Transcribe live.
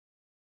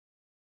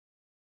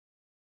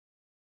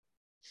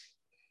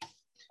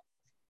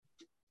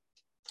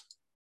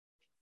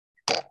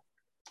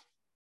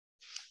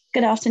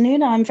Good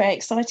afternoon. I'm very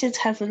excited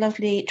to have the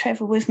lovely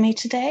Trevor with me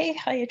today.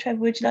 Hiya, Trevor.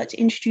 Would you like to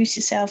introduce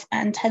yourself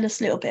and tell us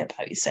a little bit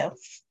about yourself?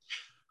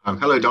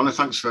 Hello, Donna.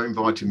 Thanks for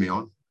inviting me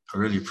on. I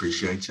really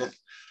appreciate it.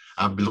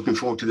 I've been looking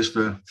forward to this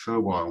for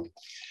a while.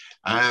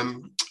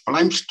 My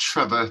name's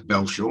Trevor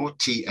Belshaw,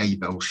 T.A.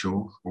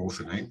 Belshaw,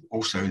 author name,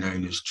 also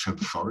known as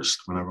Trevor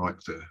Forrest when I write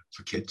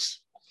for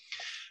kids.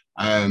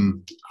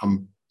 I'm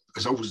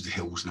as old as the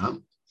hills now.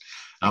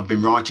 I've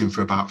been writing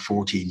for about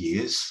 14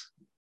 years.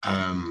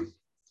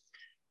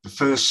 The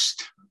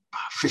first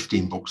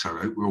 15 books I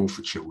wrote were all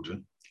for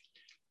children.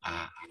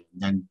 And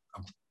then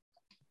I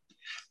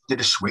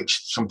did a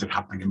switch, something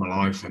happened in my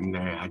life, and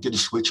I did a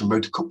switch and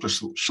wrote a couple of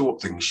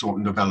short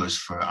novellas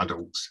for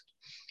adults,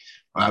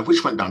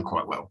 which went down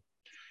quite well.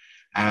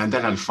 And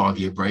then I had a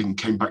 5-year break and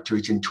came back to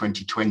it in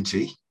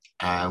 2020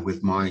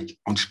 with my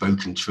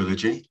Unspoken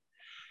trilogy,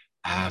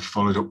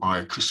 followed up by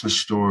A Christmas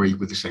Story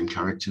with the same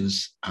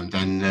characters, and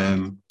then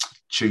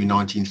two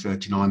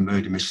 1939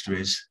 murder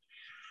mysteries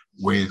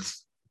with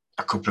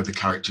a couple of the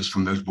characters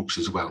from those books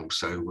as well.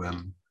 So,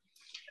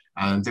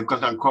 and they've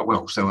gone down quite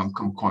well. So I'm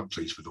quite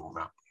pleased with all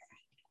that.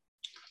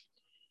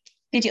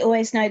 Did you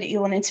always know that you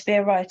wanted to be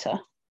a writer?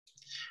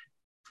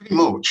 Pretty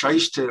much.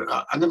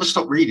 I never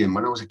stopped reading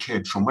when I was a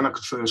kid. From when I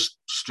could first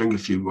string a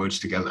few words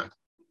together,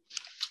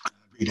 I'd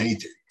read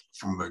anything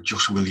from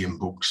Joss William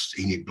books,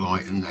 Enid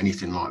Blyton,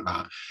 anything like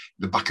that.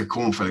 The back of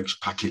cornflakes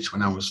packets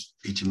when I was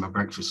eating my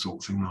breakfast,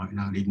 sort of thing. Like,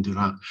 I'd even do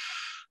that.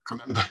 I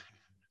remember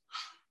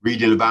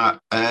reading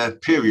about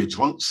periods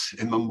once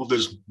in my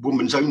mother's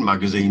Woman's Own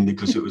magazine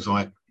because it was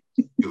like,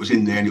 it was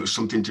in there and it was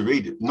something to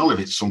read. None of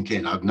it sunk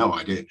in. I had no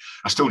idea.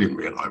 I still didn't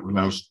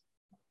realise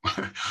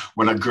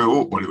when I grew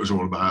up what it was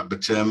all about.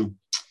 But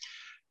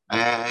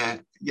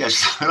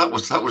yes, that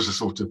was a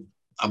sort of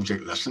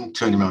object lesson.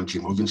 Turning around to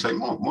your mother and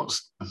saying,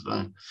 "What's?"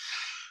 I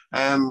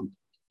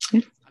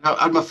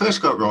had my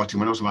first go at writing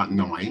when I was about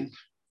 9,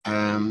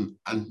 and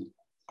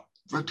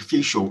wrote a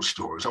few short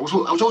stories. I was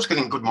always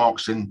getting good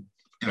marks in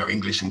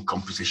English and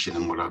composition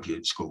and what have you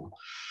at school.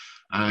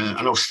 And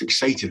I was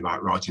fixated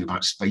about writing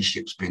about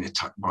spaceships being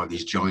attacked by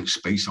these giant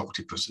space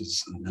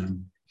octopuses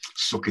and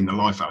sucking the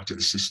life out of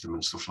the system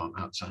and stuff like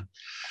that. So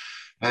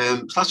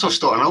that's how I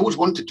started. And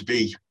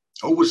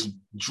I always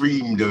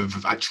dreamed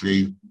of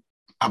actually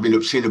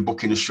having seen a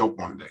book in a shop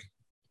one day.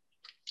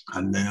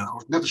 And I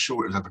was never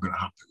sure it was ever going to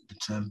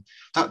happen.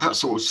 But that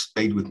sort of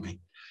stayed with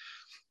me.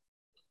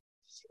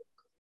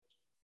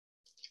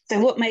 So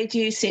what made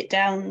you sit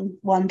down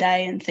one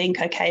day and think,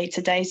 okay,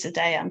 today's the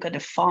day I'm going to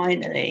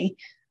finally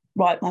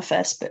write my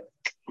first book?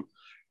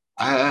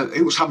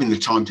 It was having the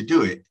time to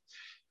do it.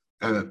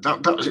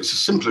 It's as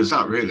simple as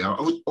that, really. I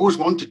always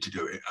wanted to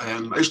do it.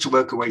 I used to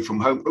work away from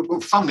home.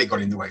 Well, family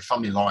got in the way,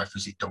 family life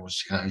as it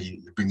does.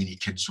 You're bringing your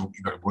kids up,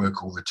 you've got to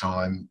work all the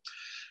time.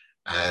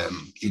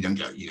 You don't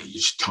get, you're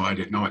just tired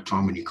at night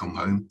time when you come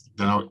home.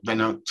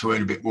 Then to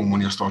earn a bit more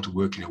money, I started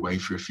working away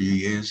for a few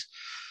years.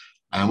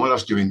 And while I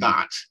was doing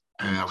that,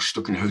 I was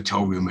stuck in a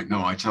hotel room at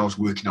night and I was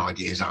working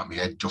ideas out of my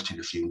head,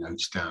 jotting a few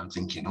notes down,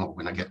 thinking,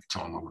 when I get the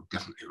time, I will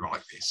definitely write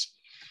this.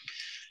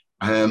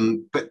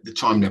 But the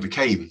time never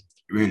came.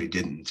 It really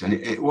didn't. And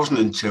it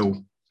wasn't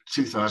until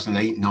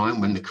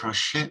 2008-9 when the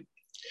crash hit.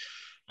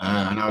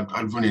 And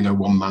I'd run in a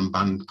one-man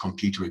band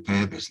computer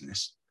repair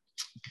business.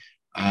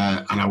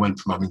 And I went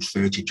from having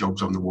 30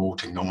 jobs on the wall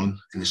to none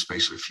in the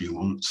space of a few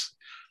months.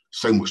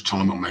 So much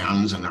time on my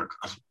hands, and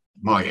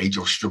my age,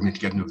 I was struggling to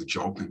get another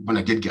job. And when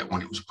I did get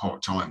one, it was a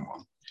part-time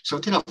one. So I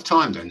did have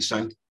time then.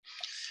 So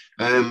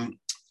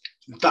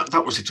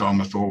that was the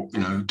time I thought,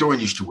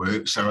 Dorian used to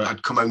work. So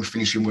I'd come home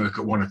finishing work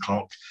at 1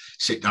 o'clock,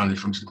 sit down in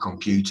front of the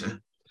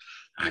computer,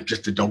 and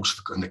just the dogs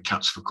and the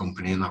cats for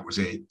company, and that was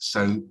it.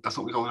 So I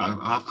thought,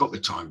 I've got the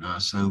time now.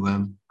 So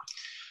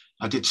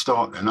I did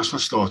start then. That's when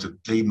I started.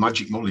 The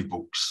Magic Molly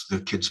books,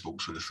 the kids'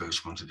 books, were the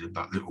first ones I did,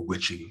 that little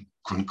witch who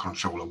couldn't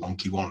control a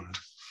wonky wand.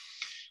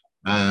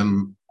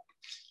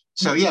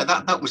 So yeah,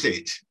 that was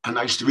it. And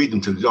I used to read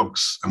them to the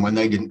dogs. And when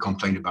they didn't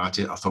complain about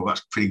it, I thought,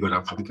 that's pretty good.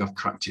 I think I've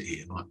cracked it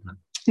here.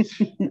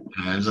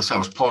 As I say, I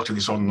was part of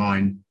this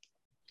online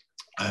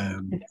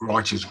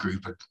writers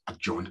group I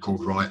joined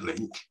called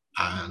WriteLink,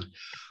 and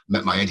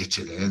met my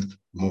editor there,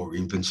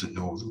 Maureen Vincent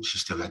Northern. She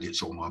still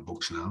edits all my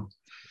books now.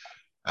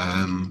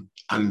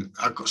 And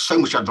I've got so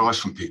much advice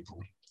from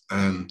people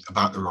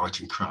about the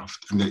writing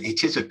craft. And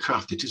it is a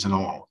craft, it is an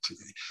art.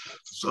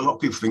 So a lot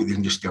of people think they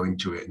can just go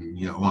into it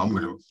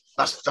and,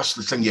 that's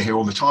the thing you hear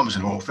all the time as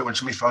an author. When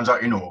somebody finds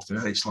out you're an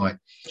author, it's like,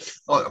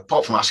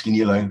 apart from asking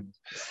you,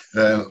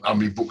 how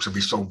many books have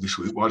you sold this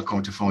week? Why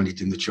can't I find it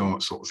in the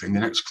chart, sort of thing?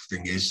 The next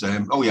thing is,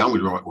 I'm going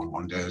to write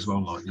one day as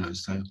well,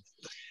 so.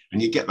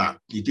 And you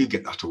do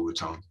get that all the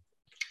time.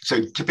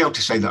 So to be able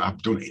to say that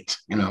I've done it,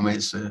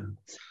 it's, and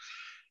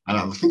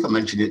I think I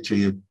mentioned it to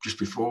you just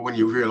before, when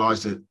you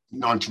realise that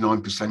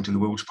 99% of the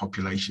world's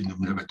population have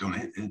never done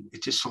it,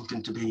 it is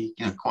something to be,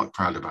 quite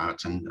proud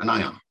about, and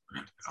I am.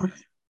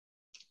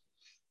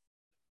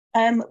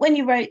 When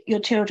you wrote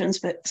your children's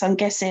books, I'm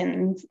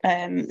guessing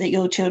that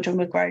your children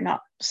were grown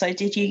up. So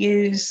did you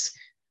use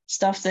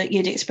stuff that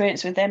you'd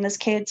experienced with them as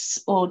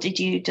kids, or did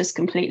you just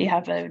completely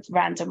have a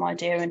random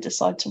idea and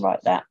decide to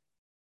write that?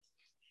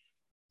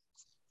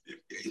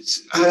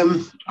 It's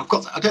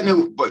I don't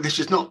know, but this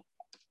is not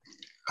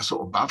a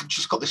sort of, I've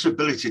just got this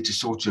ability to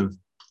sort of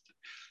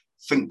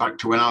think back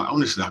to when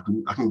honestly I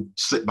can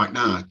slip back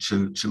now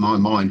to my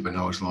mind when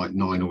I was like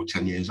 9 or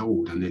 10 years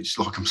old, and it's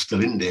like I'm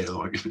still in there.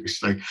 Like,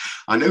 so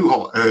I know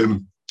what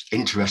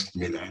interested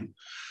me then,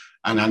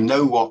 and I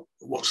know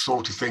what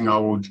sort of thing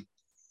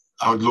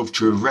I'd love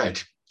to have read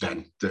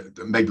then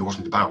that maybe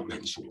wasn't about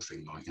then, sort of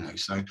thing, like, you know.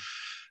 So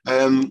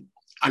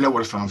I know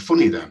what I found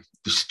funny then: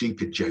 the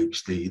stupid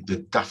jokes, the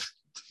daft,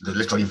 the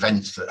little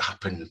events that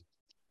happen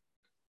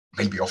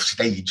maybe off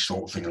stage,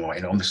 sort of thing, like,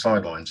 you know, on the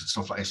sidelines and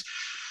stuff like this.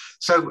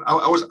 So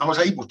I was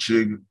able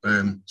to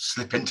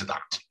slip into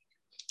that,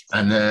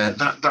 and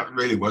that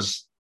really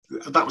was,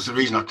 that was the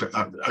reason I could,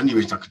 the only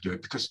reason I could do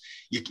it, because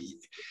you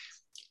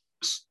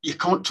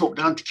can't talk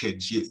down to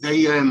kids.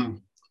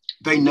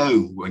 They know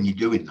when you're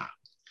doing that.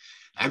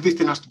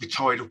 Everything has to be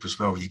tied up as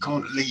well. You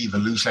can't leave a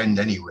loose end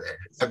anywhere.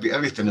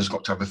 Everything has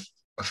got to have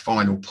a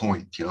final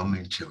point, you know what I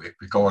mean, to it,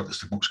 regardless.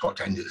 The book's got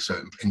to end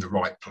in the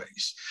right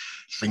place.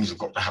 Things have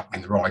got to happen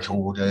in the right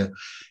order.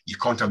 You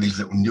can't have these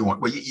little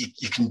nuances. Well,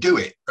 you can do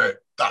it, but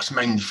that's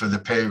mainly for the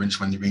parents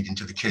when they're reading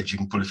to the kids. You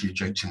can put a few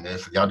jokes in there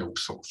for the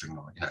adults, sort of thing,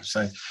 like, you know.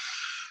 So,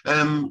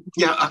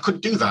 yeah, I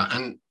could do that.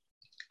 And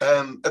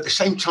at the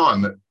same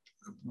time,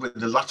 with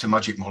the latter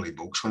Magic Molly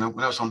books, when I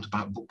was on to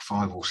about book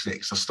 5 or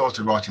 6, I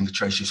started writing the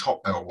Tracy's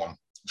Hot Bell one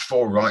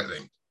before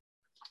writing.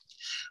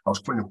 I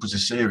was putting up as a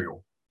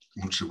serial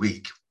once a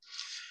week.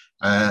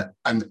 And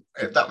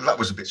that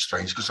was a bit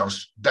strange, because I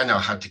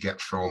had to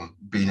get from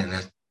being in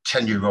a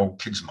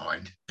 10-year-old kid's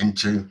mind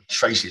into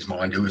Tracy's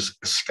mind, who was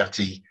a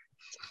scatty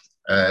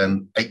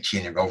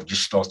 18-year-old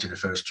just started her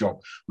first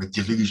job with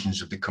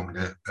delusions of becoming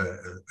a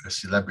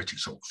celebrity,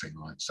 sort of thing,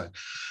 right? So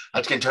I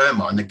had to get into her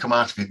mind and come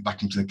out of it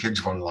back into the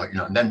kids' one, like, you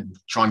know, and then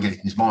try and get it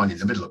in his mind in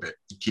the middle of it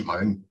to keep my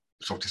own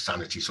sort of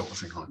sanity, sort of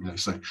thing, like, you know.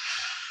 So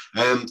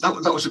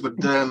that was a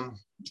good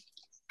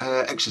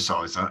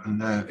exercise, that,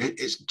 and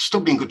it's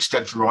still been good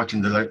stead for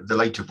writing the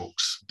later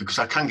books, because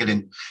I can get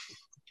in.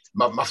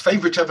 My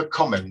favourite ever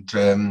comment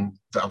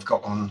that I've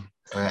got on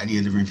any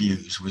of the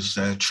reviews was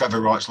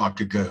Trevor writes like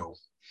a girl.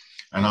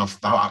 And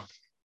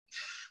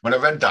when I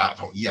read that, I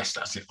thought, yes,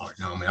 that's it. Like,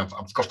 you know, I mean,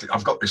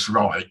 I've got this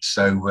right.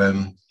 So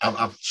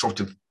I've sort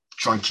of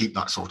try and keep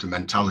that sort of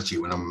mentality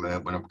when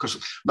I'm because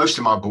most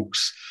of my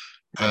books,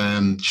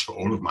 just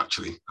all of them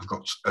actually, I've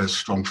got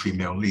strong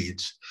female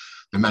leads.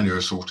 The men are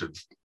a sort of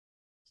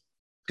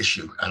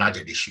an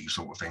added issue,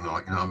 sort of thing,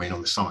 like, you know what I mean,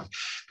 on the side,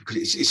 because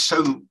it's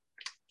so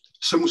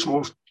much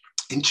more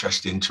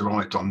interesting to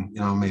write on, you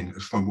know what I mean,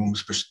 from a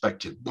woman's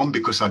perspective. One,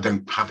 because I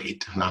don't have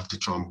it, and I have to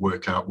try and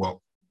work out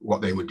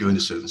what they would do in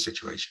a certain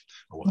situation,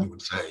 or what they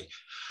would say.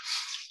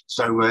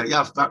 So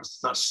yeah,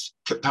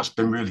 that's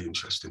been really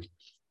interesting.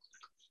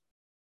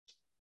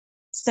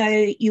 So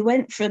you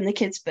went from the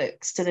kids'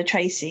 books to the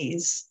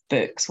Tracy's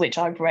books, which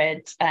I've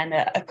read, and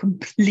a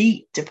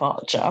complete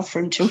departure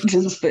from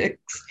children's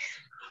books.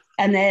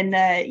 And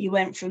then you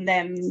went from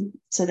them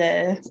to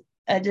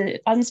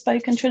the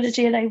Unspoken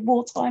trilogy. Are they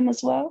wartime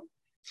as well?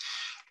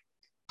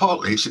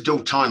 Partly, it's a dual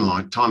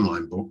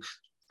timeline book.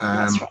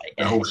 That's right.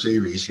 Yeah. The whole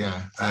series,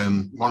 yeah.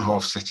 One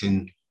half set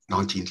in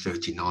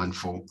 1939,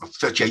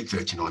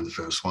 39, the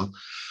first one,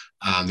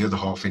 and the other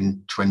half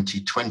in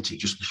 2020,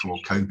 just before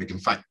COVID. In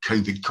fact,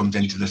 COVID comes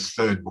into the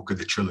third book of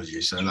the trilogy,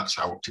 so that's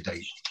how up to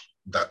date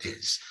that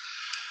is.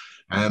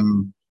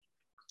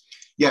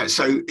 Yeah,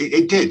 so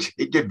it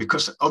did,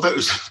 because although it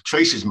was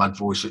Tracy's mad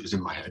voice that was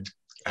in my head,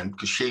 and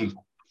because she,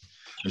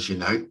 as you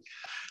know,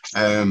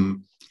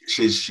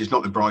 she's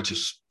not the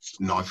brightest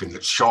knife in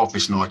the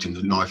sharpest knife in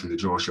the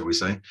drawer, shall we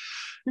say?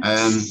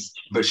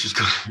 But she's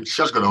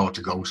got a heart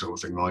of gold, sort of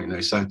thing, right? You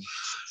know. So,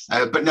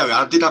 but no,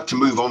 I did have to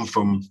move on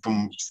from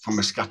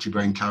a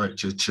scatterbrain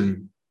character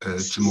to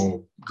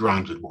more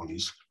grounded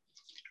ones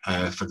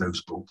for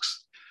those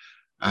books.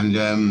 And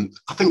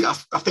I think I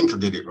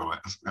did it right.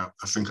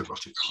 I think I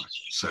got it right.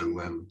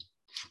 So,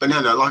 but no,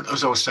 like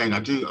as I was saying,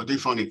 I do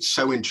find it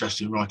so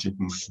interesting writing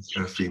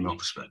from a female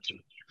perspective.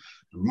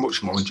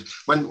 Much more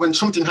interesting. When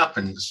something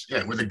happens,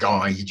 yeah, with a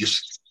guy, you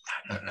just,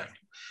 I don't know,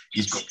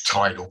 he's got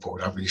tied up or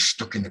whatever, he's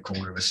stuck in the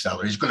corner of a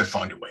cellar, he's going to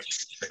find a way.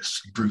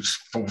 It's brute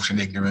force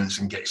and ignorance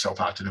and get himself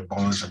out of the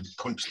bonds and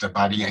punch the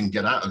baddie and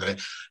get out of there.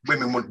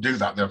 Women wouldn't do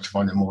that. They have to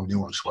find a more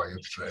nuanced way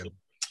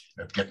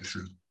of getting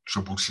through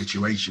troubled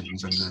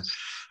situations,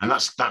 and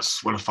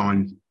that's what I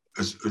find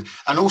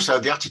and also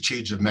the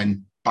attitudes of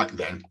men back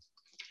then,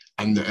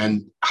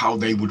 and how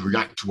they would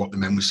react to what the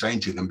men were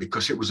saying to them,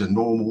 because it was a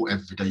normal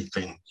everyday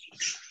thing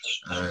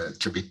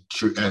to be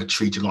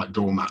treated like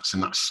doormats,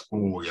 and that's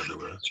all we ever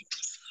were.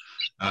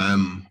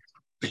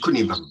 They couldn't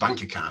even have a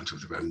bank account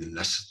of their own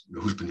unless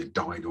the husband had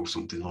died or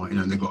something, like, you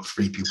know, and they got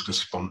 3 people to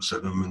sponsor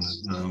them, and,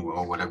 you know,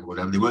 or whatever.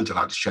 They weren't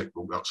allowed to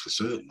checkbook, that's for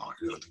certain, like,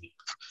 you know.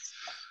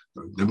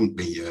 They wouldn't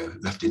be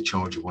left in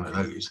charge of one of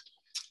those.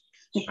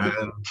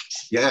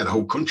 Yeah, the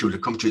whole country would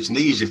have come to its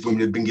knees if women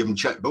had been given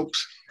checkbooks.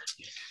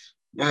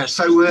 Yeah,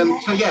 so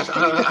yes,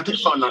 I did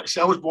find that.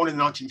 See, I was born in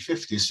the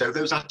 1950s, so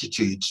those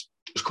attitudes,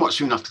 it was quite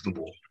soon after the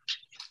war,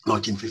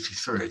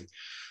 1953.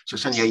 So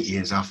it's only 8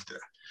 years after.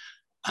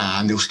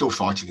 And they were still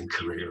fighting in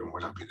Korea and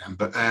what have you then.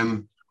 But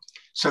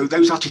so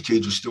those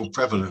attitudes were still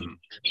prevalent,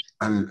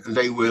 and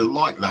they were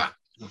like that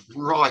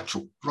right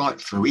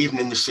through. Even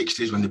in the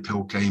 60s when the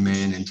pill came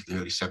in, into the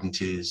early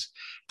 70s,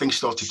 things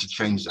started to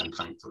change then,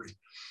 thankfully.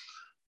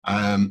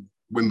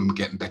 Women were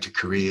getting better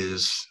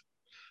careers.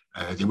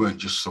 They weren't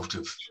just sort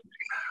of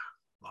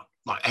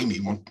like Amy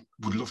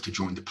would love to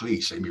join the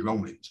police, Amy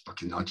Rawlins,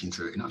 back in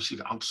 1930. No,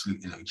 she'd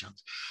absolutely no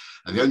chance.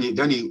 And the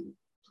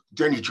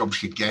only job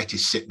she'd get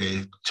is sit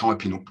there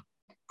typing up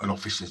an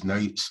officer's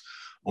notes,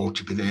 or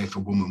to be there if a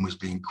woman was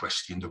being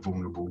questioned, a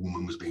vulnerable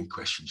woman was being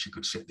questioned, she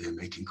could sit there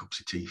making cups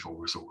of tea for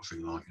her, sort of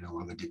thing, like,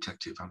 while the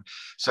detective.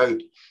 So,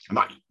 and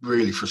that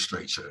really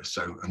frustrates her.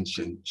 So, and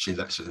she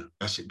lets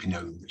it be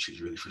known that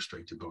she's really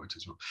frustrated by it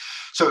as well.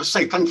 So, I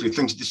say, thankfully,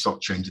 things did start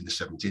changing in the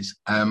 70s.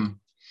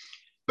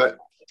 But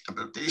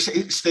it's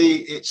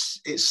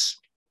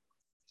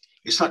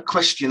that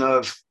question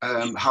of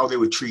how they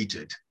were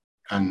treated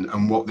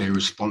and what their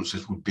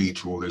responses would be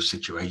to all those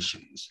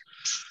situations,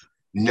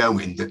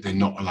 knowing that they're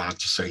not allowed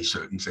to say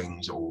certain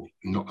things or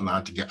not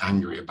allowed to get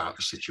angry about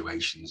the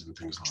situations and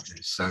things like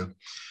this. So,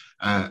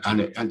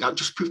 and that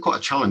just proved quite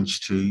a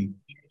challenge to,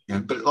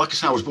 but like I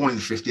say, I was born in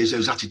the 50s.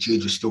 Those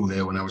attitudes were still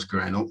there when I was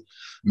growing up.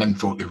 Men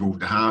thought they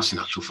ruled the house. In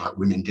actual fact,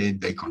 women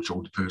did. They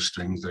controlled the purse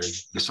strings. They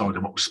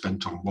decided what was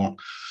spent on what.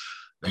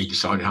 They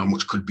decided how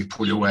much could be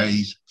put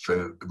away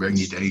for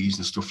rainy days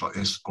and stuff like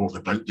this. All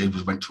the bloke did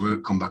was went to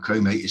work, come back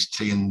home, ate his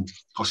tea, and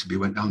possibly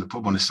went down the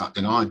pub on a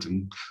Saturday night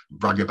and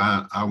brag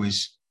about how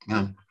he's,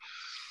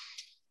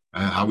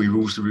 how he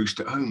rules the roost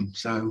at home.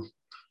 So.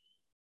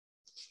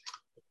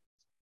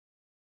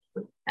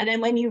 And then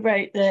when you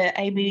wrote the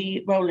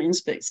Amy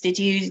Rawlins books, did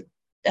you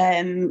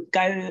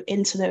go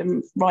into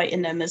them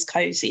writing them as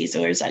cozies,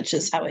 or is that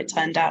just how it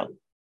turned out?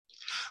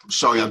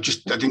 Sorry, I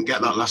didn't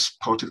get that last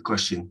part of the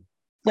question.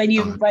 When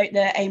you wrote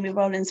the Amy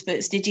Rawlins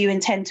books, did you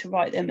intend to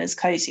write them as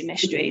cozy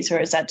mysteries,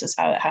 or is that just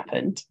how it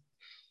happened?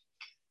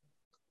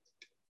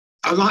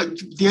 I like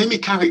the Amy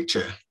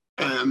character.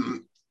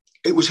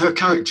 It was her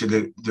character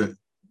that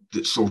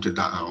sorted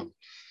that out.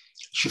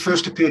 She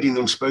first appeared in the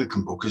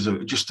Unspoken book as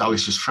just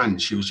Alice's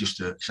friend. She was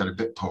she had a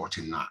bit part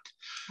in that.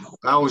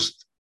 I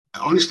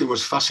honestly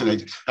was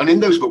fascinated. And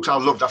in those books, I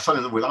fell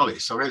in love with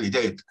Alice. I really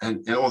did.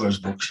 And in all those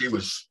books, she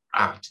was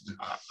a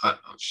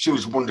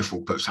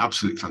wonderful person,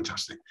 absolutely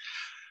fantastic.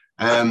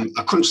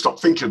 I couldn't stop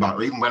thinking about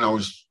her, even when I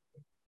was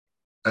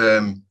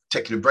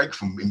taking a break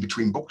from in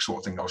between books, sort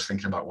of thing. I was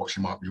thinking about what she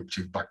might be up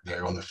to back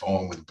there on the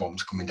farm with the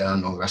bombs coming down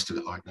and all the rest of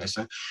it like this.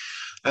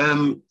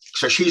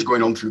 So she's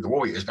going on through the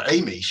war years. But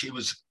Amy, she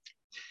was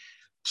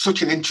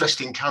such an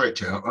interesting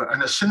character.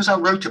 And as soon as I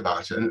wrote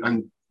about her,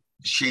 and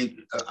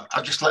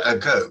I just let her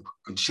go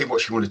and see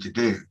what she wanted to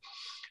do.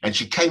 And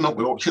she came up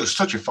with, she was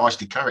such a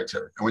feisty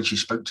character. And when she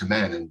spoke to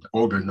men and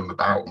ordering them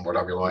about and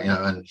whatever,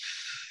 and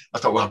I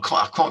thought, well,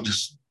 I can't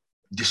just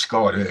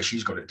discard her.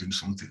 She's got to do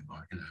something,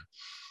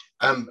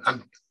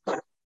 and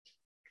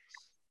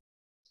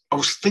I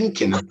was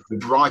thinking of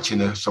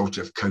writing a sort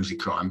of cozy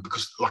crime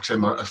because, like I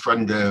say, a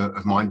friend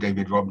of mine,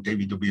 David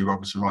W.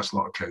 Robertson, writes a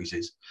lot of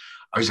cozies.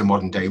 Those are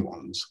modern day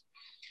ones,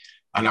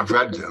 and I've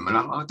read them, and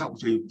I don't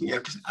do,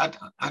 because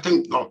I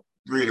don't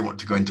really want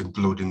to go into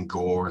blood and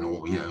gore and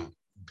all,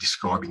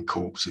 describing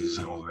corpses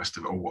and all the rest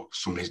of it, or what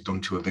somebody's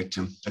done to a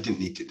victim. I didn't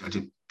need it. I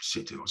didn't see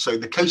it. So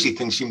the cozy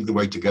thing seemed the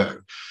way to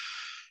go.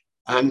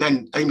 And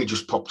then Amy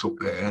just popped up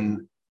there,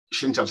 and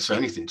she didn't have to say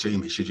anything to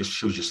me. She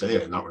was just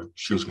there, and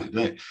she was going to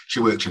do it. She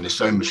works in the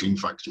sewing machine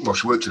factory. Well,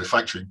 she works in a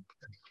factory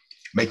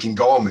making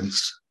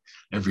garments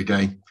every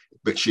day,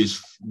 but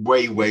she's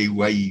way, way,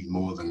 way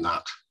more than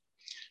that.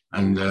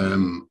 And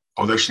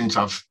although she didn't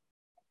have,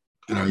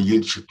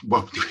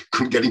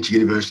 couldn't get into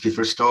university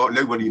for a start.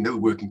 No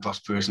working class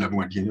person ever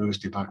went to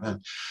university back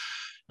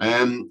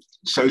then.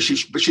 So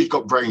she's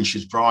got brains.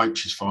 She's bright.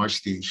 She's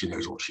feisty. She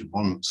knows what she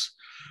wants.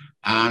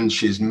 And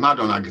she's mad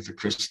on Agatha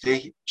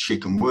Christie. She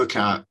can work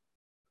out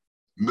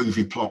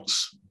movie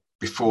plots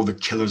before the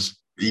killer's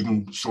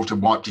even sort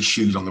of wiped his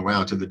shoes on the way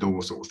out of the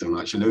door, sort of thing.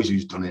 Like, she knows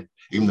who's done it,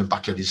 even the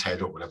back of his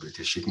head or whatever it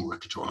is. She can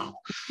work it all out.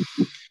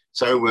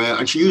 So,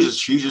 and she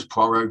uses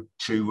Poirot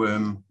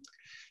to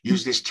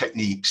use these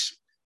techniques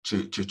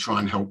to try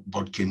and help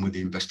Bodkin with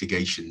the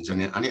investigations,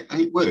 and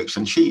it works.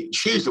 And she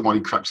is the one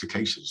who cracks the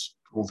cases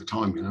all the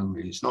time.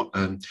 It's not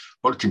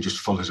Bodkin just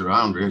follows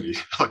around really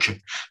like a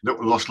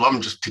little lost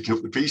lamb, just picking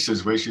up the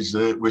pieces where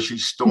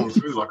she's stormed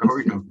through like a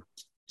hurricane.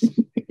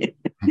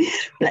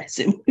 Bless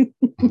him.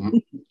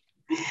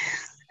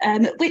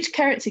 Which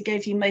character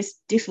gave you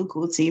most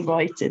difficulty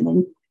writing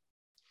them?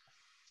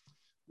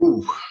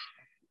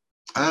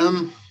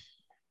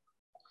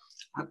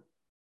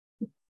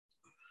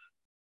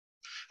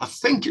 I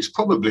think it's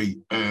probably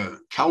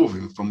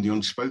Calvin from the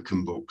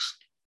Unspoken books,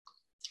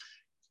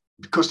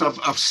 because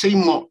I've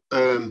seen what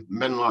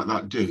men like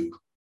that do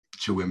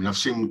to women. I've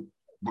seen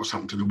what's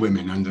happened to the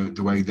women and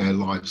the way their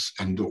lives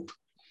end up.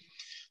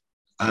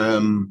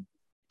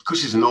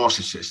 because he's a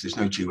narcissist, there's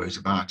no two ways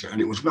about it. And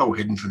it was well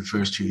hidden for the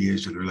first 2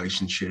 years of the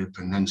relationship,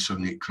 and then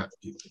suddenly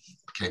it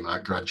came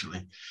out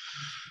gradually.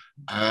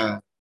 To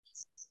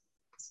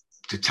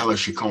tell her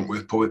she can't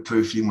wear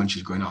perfume when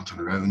she's going out on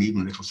her own,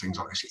 even little things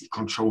like this. He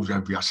controls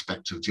every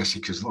aspect of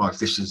Jessica's life.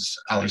 This is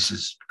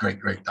Alice's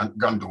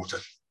great-great-granddaughter.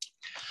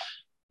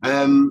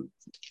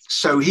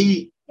 So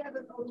I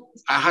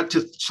had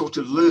to sort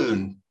of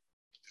learn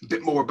a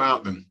bit more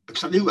about them,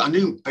 because I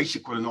knew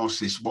basically what a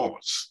narcissist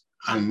was,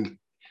 and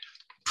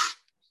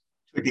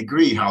to a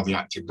degree how they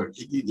acted, but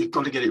you've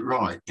got to get it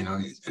right, you know.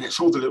 And it's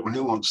all the little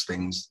nuanced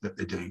things that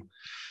they do,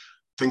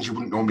 things you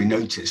wouldn't normally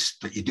notice,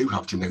 that you do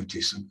have to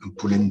notice and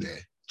put in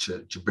there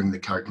to bring the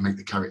character, make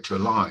the character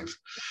alive.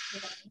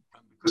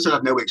 Because I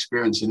had no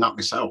experience in that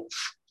myself,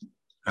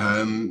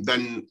 and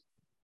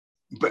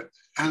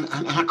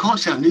I can't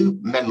say I knew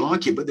men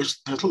like it, but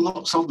there's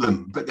lots of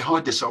them, but they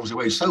hide themselves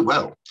away so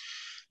well.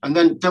 And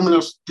then when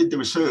I did the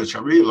research, I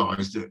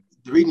realised that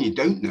the reason you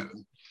don't know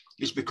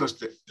is because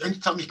the only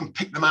time you can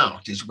pick them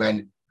out is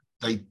when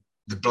the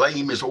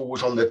blame is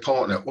always on their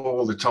partner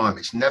all the time.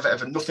 It's never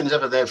ever, nothing's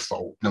ever their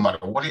fault, no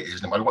matter what it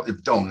is, no matter what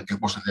they've done,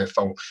 it wasn't their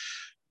fault.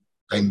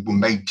 They were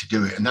made to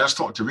do it. And then I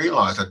started to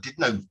realise I did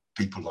know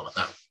people like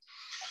that.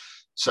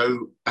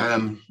 So,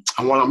 and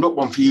while I'm not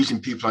one for using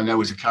people I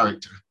know as a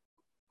character,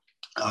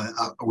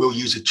 I will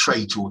use a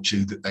trait or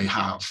two that they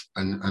have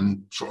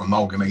and sort of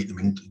amalgamate them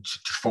into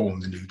to form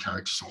the new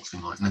character, sort of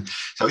thing like that.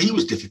 So he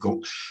was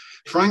difficult.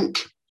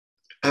 Frank,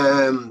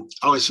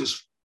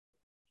 Alice's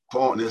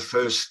partner,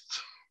 first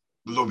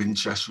love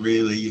interest,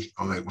 really,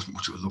 although it wasn't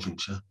much of a love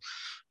interest,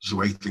 it was the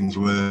way things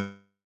were.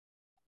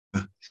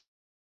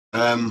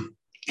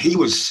 He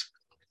was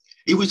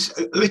a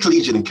little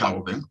easier than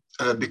Calvin,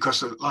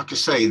 because, like I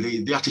say,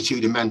 the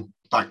attitude of men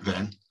back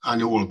then, I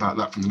knew all about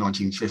that from the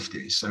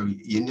 1950s. So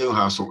you knew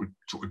how sort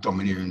of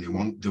domineering they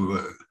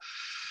were.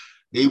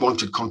 He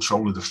wanted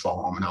control of the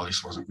farm, and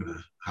Alice wasn't going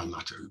to hand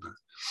that over.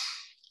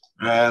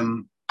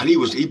 And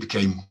he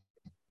became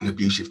an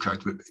abusive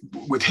character.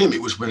 But with him,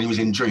 it was when he was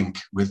in drink.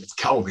 With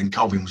Calvin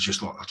was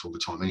just like that all the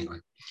time anyway.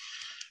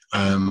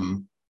 I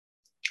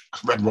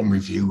read one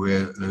review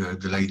where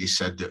the lady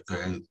said that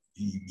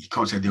you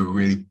can't say they were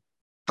really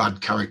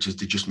bad characters,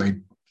 they just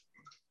made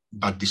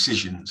bad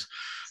decisions.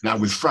 Now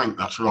with Frank,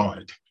 that's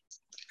right.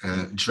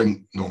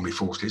 Drink normally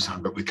forced his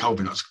hand, but with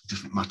Calvin, that's a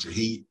different matter.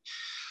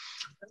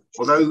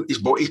 Although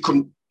he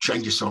couldn't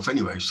change himself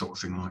anyway, sort of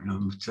thing, like, you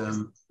know.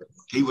 But,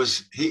 he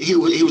was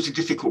a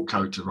difficult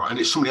character, right? And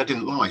it's somebody I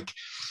didn't like.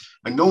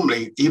 And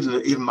normally, even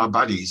my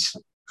baddies,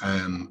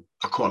 I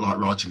quite like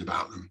writing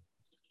about them,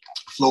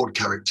 flawed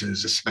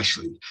characters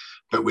especially.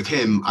 But with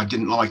him, I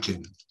didn't like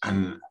him,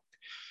 and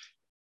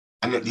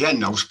at the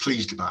end, I was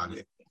pleased about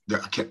it,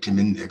 that I kept him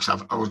in there,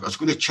 because I was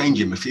going to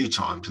change him a few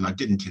times, and I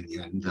didn't in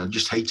the end. I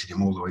just hated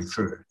him all the way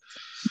through.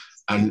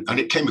 And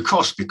it came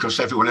across because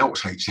everyone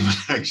else hates him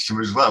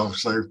as well.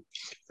 So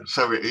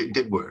it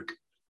did work.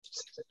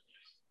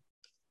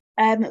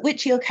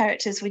 Which of your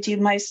characters would you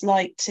most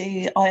like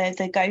to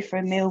either go for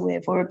a meal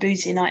with or a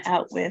boozy night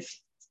out with?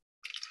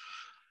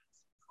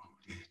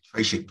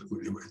 Tracy,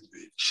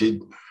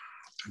 she'd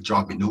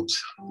drive me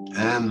nuts.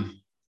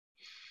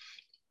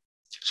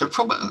 So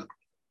probably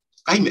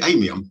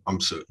Amy, I'm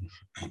certain.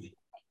 Amy,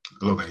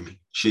 I love Amy.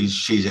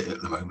 She's it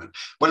at the moment.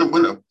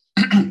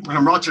 When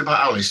I'm writing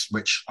about Alice,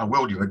 which I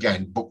will do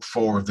again, book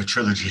 4 of the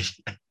trilogy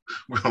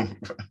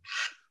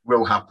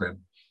will happen.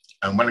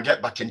 And when I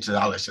get back into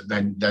Alice,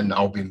 then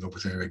I'll be in love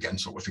with her again,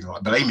 sort of thing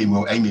like that. But Amy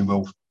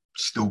will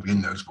still be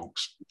in those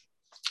books.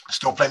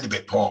 Still playing a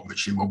bit part, but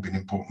she will be an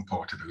important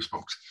part of those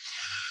books.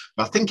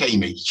 But I think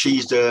Amy,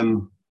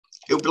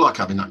 it'll be like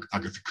having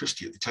Agatha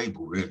Christie at the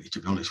table, really, to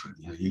be honest with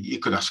you. You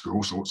could ask her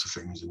all sorts of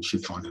things and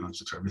she'd find an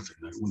answer to everything.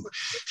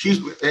 She's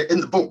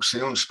in the books,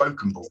 the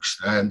unspoken books,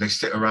 they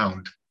sit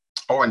around,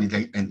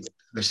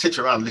 they sit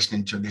around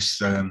listening to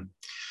this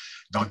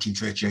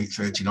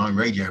 1938-39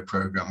 radio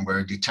program where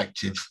a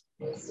detective,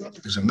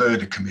 there's a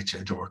murder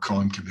committed or a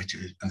crime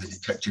committed, and the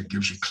detective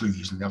gives you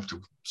clues, and they have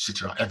to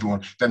sit around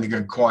everyone. Then they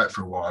go quiet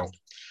for a while,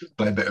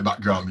 play a bit of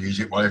background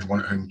music while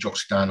everyone at home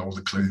jots down all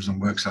the clues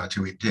and works out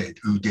who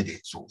did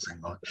it, sort of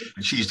thing. Like,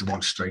 and she's the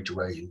one straight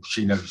away, and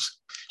she knows,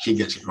 she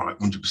gets it right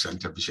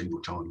 100% every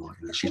single time. Like,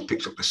 you know, she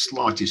picks up the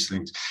slightest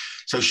things,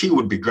 so she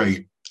would be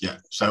great. Yeah,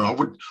 so I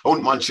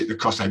wouldn't mind sitting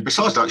across her.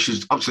 Besides that,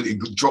 she's absolutely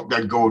drop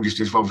dead gorgeous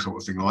as well,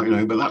 sort of thing, like, you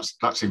know. But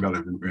that's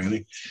irrelevant,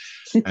 really.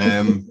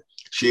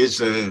 She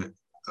is.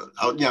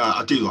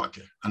 I do like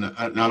her, and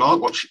I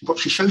like what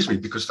she shows me,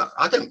 because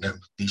I don't know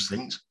these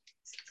things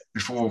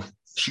before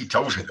she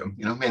tells me them.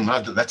 You know, I mean,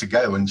 I let her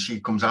go, and she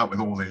comes out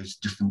with all these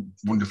different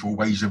wonderful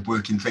ways of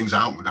working things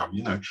out with her.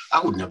 You know,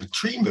 I would never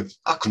dream of.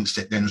 I couldn't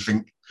sit there and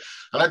think,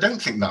 and I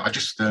don't think that. I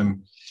just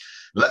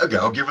let her go.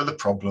 I'll give her the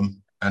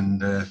problem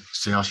and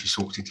see how she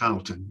sorts it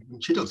out,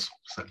 and she does.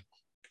 So.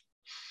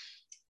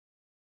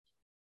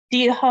 Do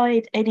you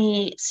hide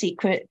any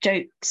secret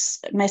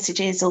jokes,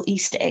 messages, or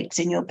Easter eggs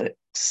in your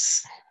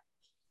books?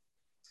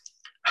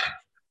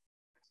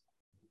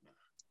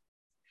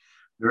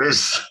 There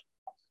is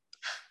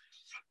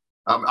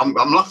I'm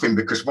laughing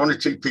because one or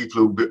two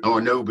people who I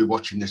know will be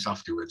watching this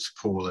afterwards,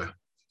 Paula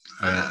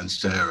and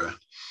Sarah,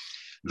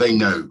 they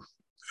know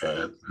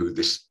who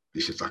this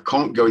is. I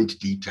can't go into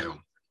detail.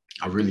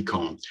 I really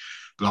can't.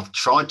 But I've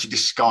tried to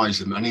disguise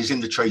them, and he's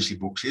in the Tracy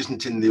books. He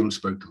isn't in the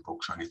Unspoken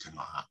books or anything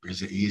like that. But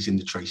he is in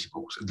the Tracy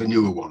books, the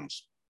newer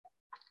ones.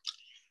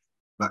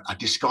 But I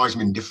disguise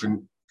him in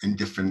different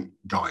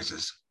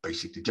guises,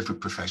 basically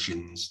different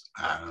professions.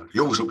 He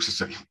always looks the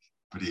same,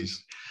 but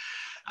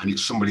and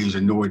it's somebody who's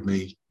annoyed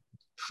me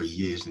for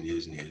years and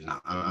years and years.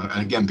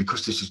 And again,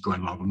 because this is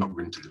going live, I'm not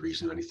going into the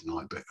reason or anything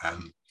like that. But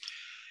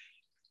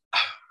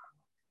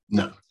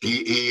no,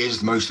 he is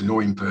the most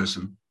annoying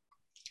person,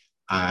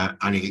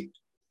 and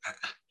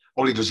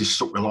all he does is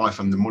suck the life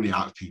and the money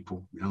out of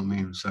people. You know what I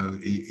mean? So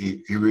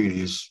he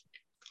really is.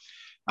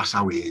 That's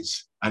how he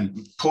is.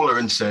 And Paula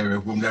and Sarah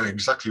will know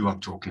exactly what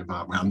I'm talking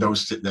about. And they'll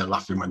sit there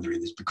laughing when they're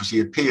in this, because he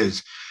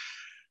appears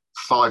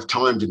 5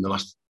 times in the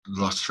last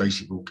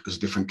Tracy book as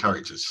different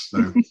characters.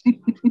 So,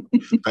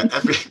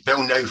 but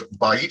they'll know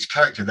by each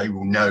character. They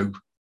will know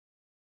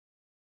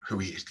who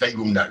he is. They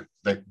will know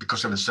that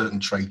because of a certain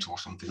trait or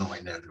something. I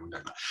know they will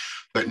know that.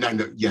 But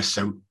no, yes.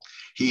 So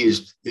he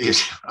is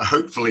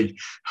hopefully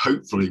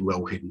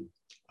well hidden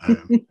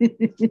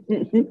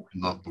in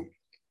that book.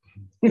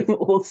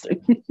 Awesome.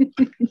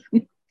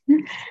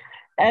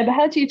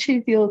 How do you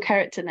choose your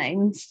character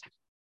names?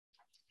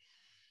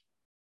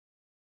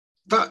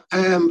 But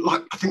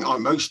I think like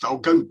most, I'll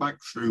go back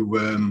through.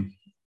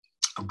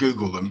 I'll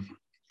Google them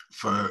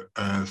for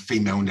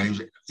female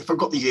names. If I've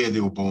got the year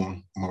they were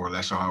born, more or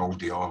less, how old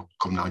they are,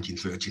 come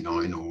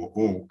 1939,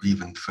 or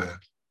even for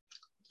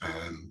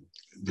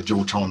the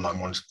dual timeline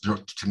ones to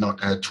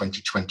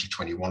 2020,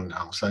 21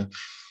 now. So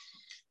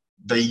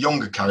the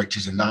younger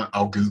characters in that,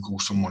 I'll Google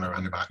someone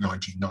around about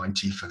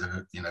 1990 for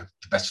the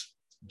best,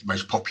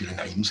 most popular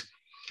names,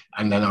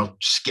 and then I'll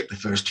skip the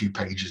first 2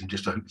 pages and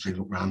just hopefully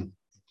look around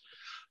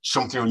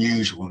something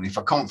unusual. And if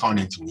I can't find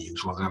anything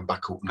unusual, then I'm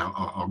back up now.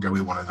 I'll go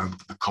with one of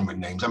the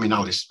common names. I mean,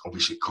 Alice,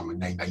 obviously, a common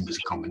name. Amy is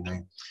a common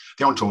name.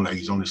 They aren't all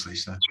ladies, honestly.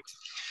 So,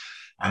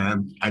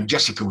 and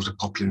Jessica was a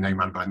popular name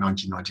around about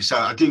 1990. So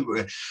I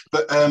do,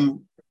 but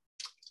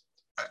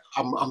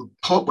I'm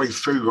partway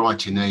through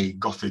writing a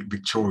Gothic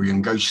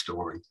Victorian ghost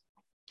story.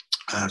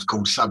 It's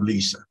called Sad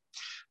Lisa,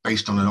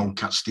 based on an old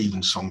Cat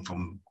Stevens song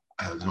from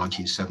the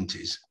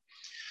 1970s.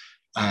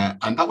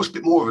 And that was a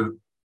bit more of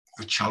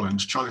a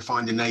challenge, trying to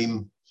find a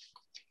name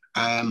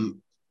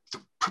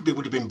that probably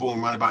would have been born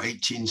around about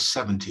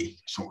 1870,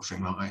 sort of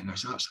thing like that.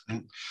 So that's,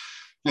 and,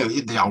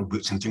 the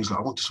Alberts and things like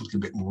that. I wanted something a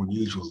bit more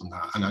unusual than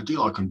that. And I do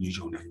like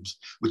unusual names,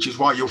 which is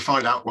why you'll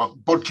find out,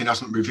 Bodkin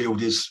hasn't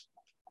revealed his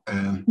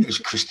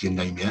Christian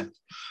name yet.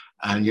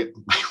 And yet,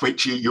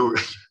 which you'll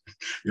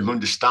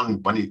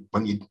understand when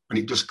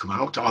it does come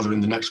out, either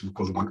in the next book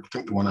or the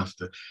one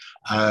after,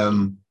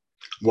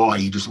 why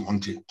he doesn't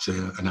want it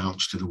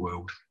announced to the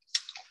world.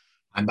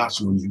 And that's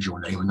an unusual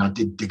name. And I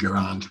did dig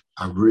around.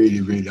 I really,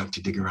 really had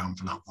to dig around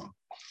for that one.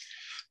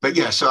 But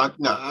yeah, so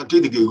I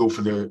do the Google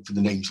for the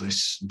names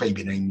lists,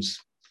 baby names,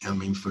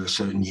 for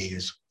certain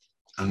years,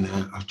 and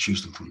I'll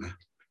choose them from there.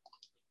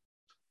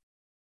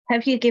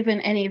 Have you given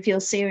any of your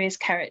series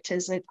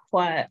characters a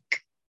quirk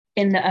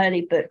in the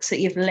early books that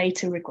you've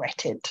later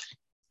regretted?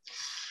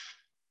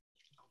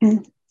 I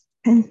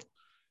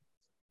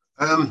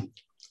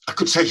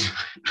could say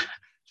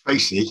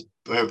Tracy,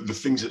 the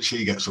things that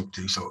she gets up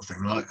to, sort of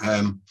thing, right?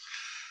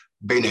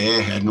 Being an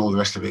airhead and all the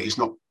rest of it, it's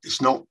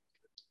not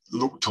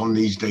looked on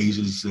these days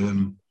as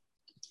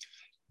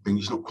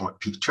it's not quite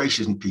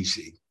Tracy isn't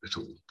PC at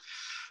all.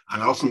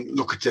 And I often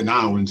look at her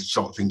now and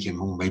start thinking,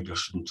 oh, maybe I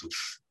shouldn't have,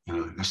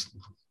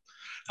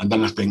 and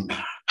then I think,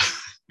 nah,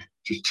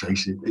 just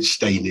Tracy, it's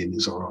staying in,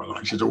 it's all right.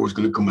 Like, she's always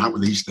going to come out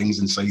with these things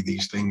and say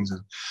these things,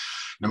 and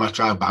no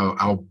matter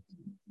how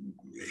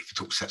if it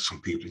upsets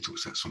some people, it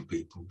upsets some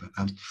people.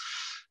 But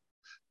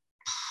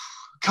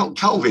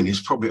Calvin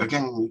is probably,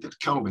 again,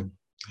 Calvin,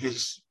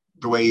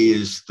 the way he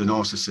is, the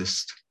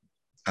narcissist.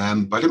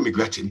 But I didn't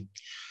regret him.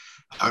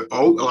 Like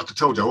I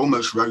told you, I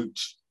almost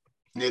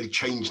nearly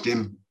changed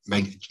him.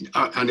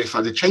 And if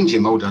I'd have changed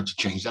him, I would have to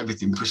change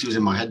everything, because he was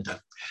in my head then.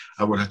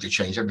 I would have to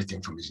change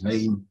everything from his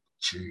name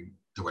to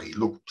the way he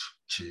looked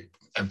to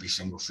every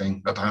single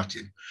thing about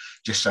him,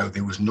 just so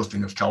there was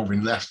nothing of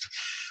Calvin left.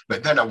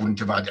 But then I wouldn't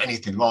have had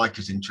anything like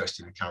as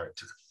interesting a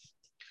character.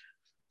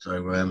 So,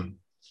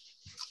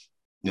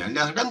 no,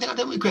 I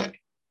don't regret.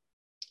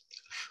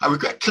 I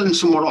regret killing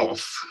someone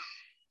off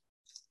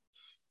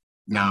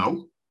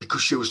now,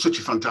 because she was such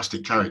a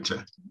fantastic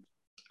character,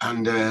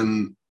 and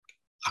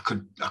I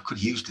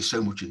could use this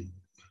so much.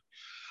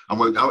 I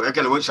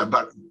won't say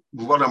about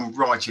what I'm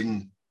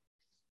writing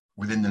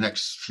within the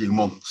next few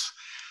months.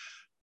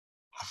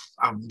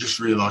 I've just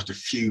realised a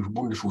few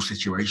wonderful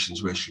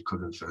situations where she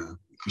could have,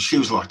 because she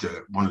was like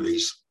one of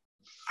these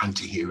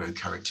anti-hero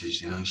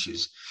characters.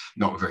 She's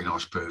not a very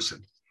nice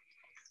person,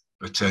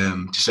 but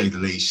to say the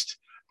least.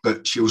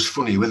 But she was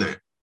funny with it,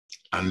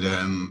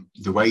 and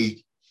the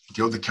way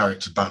the other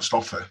characters bounced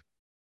off her,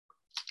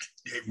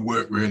 it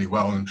worked really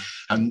well.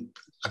 And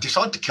I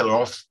decided to kill her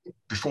off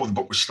before the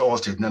book was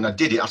started, and then I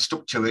did it. I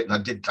stuck to it, and I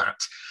did that.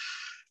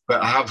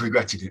 But I have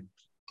regretted it,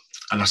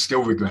 and I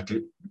still regret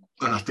it.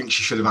 And I think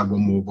she should have had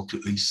one more book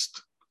at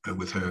least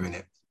with her in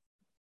it.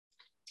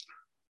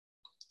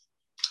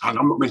 And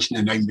I'm not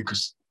mentioning the name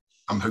because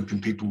I'm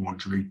hoping people want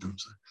to read them.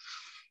 So.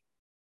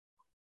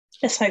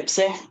 Let's hope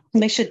so.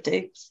 They should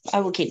do. I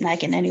will keep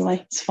nagging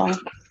anyway. It's fine.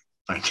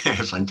 Thank you. I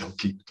think I'll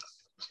keep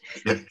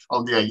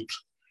on the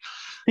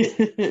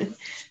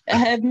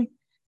 8th.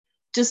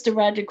 Just a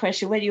random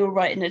question. When you were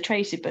writing the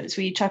Tracy books,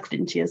 were you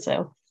chuckling to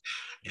yourself?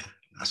 Yeah,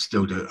 I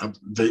still do.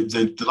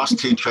 The last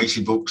 2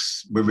 Tracy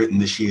books were written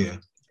this year.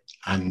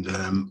 And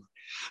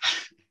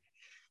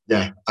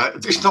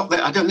it's not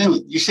that, I don't know.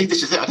 You see,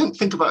 this is it. I don't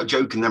think about a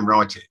joke and then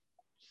write it.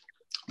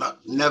 That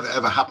never,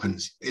 ever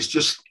happens. It's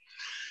just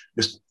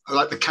I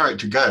let the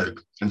character go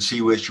and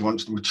see where she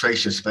wants, with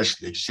Tracy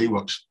especially, see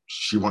what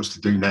she wants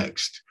to do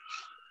next.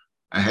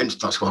 And hence,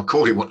 that's why I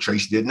called it What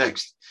Tracy Did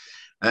Next.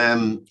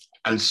 And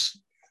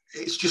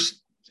it's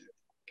just,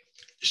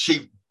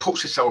 she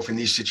puts herself in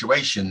these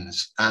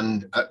situations,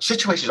 and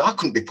situations I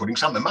couldn't be putting,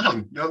 because I'm the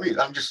man, you know what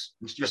I mean?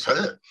 It's just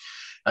her.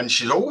 And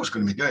she's always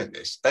going to be doing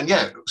this. And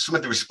yeah, some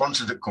of the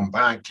responses that come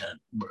back,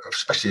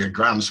 especially her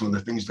gran, some of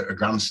the things that her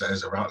gran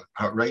says are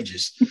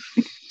outrageous.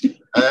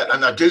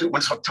 And I do,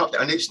 once I've typed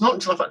it, and it's not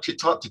until I've actually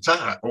typed it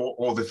out,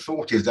 or the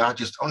thought is that I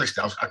just,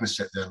 honestly, I can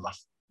sit there and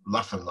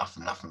laugh and laugh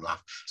and laugh and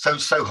laugh.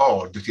 So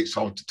hard that it's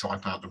hard to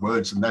type out the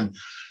words. And then,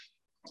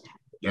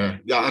 yeah,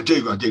 I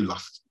do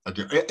laugh. I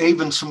do.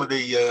 Even some of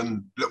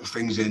the little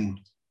things in,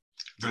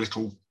 the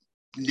little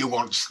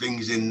nuanced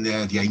things in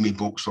there, the Amy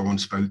books or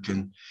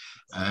Unspoken,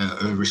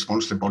 a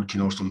response to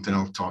Bodkin or something,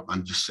 I'll type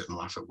and just sit and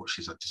laugh at what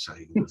she's had to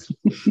say.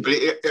 But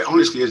it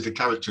honestly is the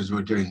characters who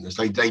are doing this.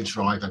 They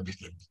drive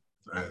everything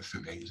for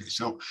me. It's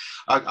not,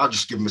 I'll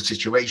just give them a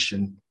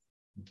situation,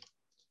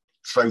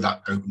 throw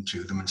that open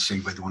to them and see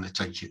where they want to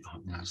take it.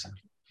 You know, so.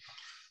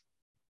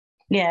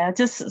 Yeah,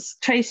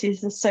 just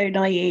Tracy's just so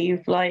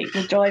naive, like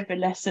the driving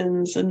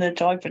lessons and the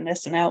driving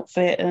lesson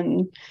outfit,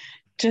 and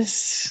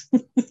just,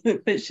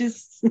 but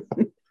she's,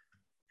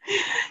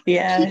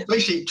 yeah.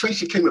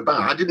 Tracy came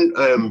about.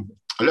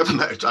 I never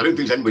met her. I don't think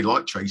there's anybody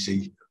like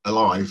Tracy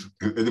alive.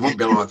 They won't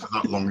be alive for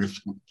that long.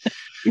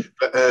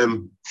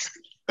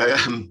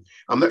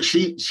 But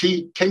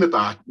she came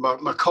about.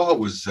 My car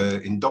was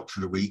in dock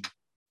for the week,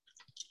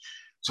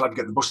 so I had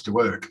to get the bus to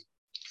work.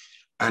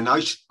 And I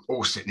was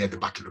all sitting near the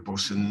back of the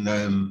bus, and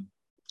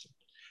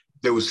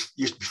there used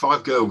to be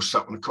 5 girls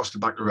sat on across the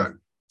back of the road.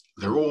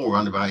 They're all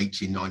around about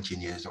 18,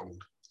 19 years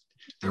old.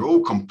 They're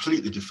all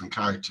completely different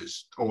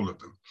characters, all of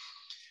them.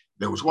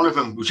 There was one of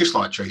them who was just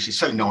like Tracy,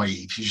 so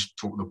naive. She just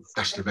thought the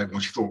best of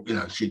everyone. She thought, you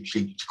know, she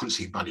couldn't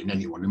see bad in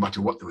anyone, no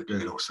matter what they were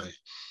doing or saying.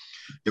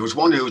 There was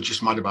one who was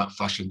just mad about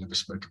fashion, never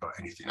spoke about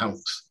anything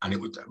else.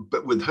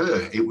 But with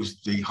her, it was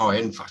the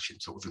high-end fashion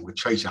sort of thing. With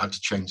Tracy, I had to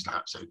change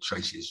that. So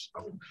Tracy's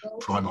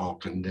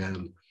Primark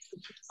and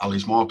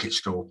Ali's Market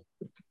Store.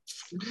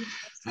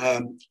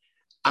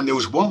 And there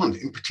was one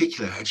in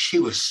particular, and she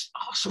was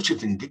such a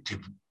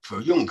vindictive for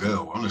a young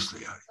girl,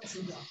 honestly.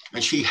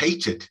 And she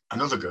hated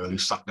another girl who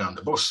sat down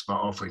the bus,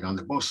 about halfway down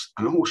the bus,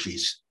 and she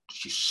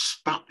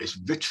spat this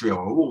vitriol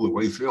all the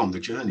way through on the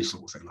journey,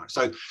 sort of thing.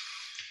 So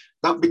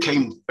that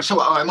became, so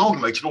I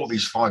amalgamated all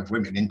these 5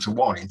 women into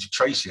one, into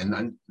Tracy,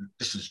 and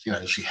this is, you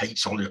know, she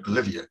hates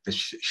Olivia.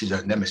 She's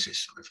her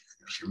nemesis, Olivia.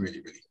 She really,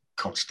 really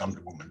can't stand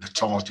the woman, the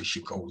tart, as she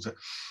calls her.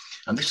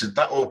 And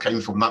that all came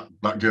from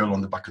that girl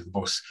on the back of the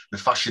bus. The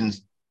fashion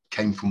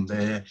came from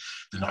there,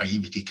 the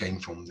naivety came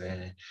from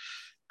there.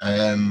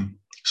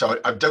 So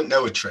I don't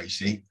know a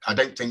Tracy. I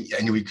don't think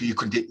anyway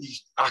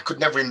I could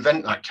never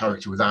invent that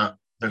character without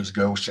those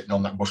girls sitting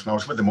on that bus. And I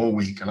was with them all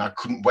week, and I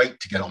couldn't wait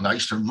to get on. I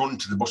used to run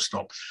to the bus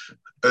stop,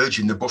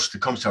 urging the bus to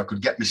come so I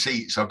could get my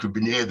seat, so I could be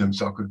near them,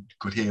 so I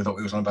could hear what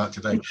it was on about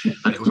today.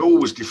 And it was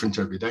always different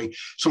every day.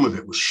 Some of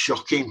it was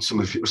shocking, some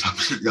of it was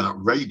absolutely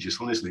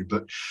outrageous, honestly.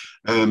 But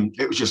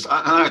it was just,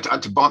 I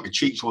had to bite my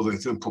cheeks all the way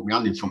through and put my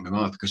hand in front of my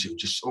mouth because it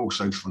was just all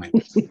so funny.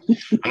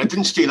 And I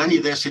didn't steal any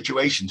of their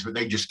situations, but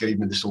they just gave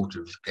me the sort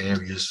of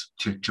areas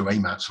to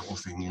aim at, sort of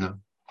thing, you know.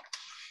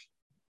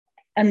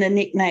 And the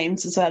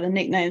nicknames as well. The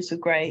nicknames were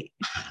great.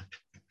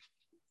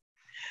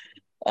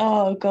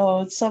 Oh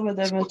God, some of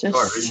them are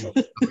just.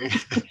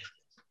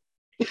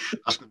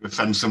 That's going to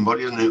offend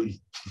somebody, isn't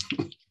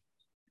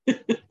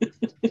it?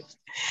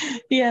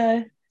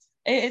 Yeah,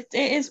 it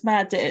is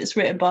mad that it's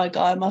written by a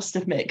guy, I must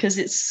admit, because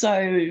it's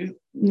so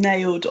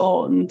nailed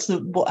on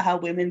to how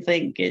women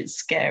think. It's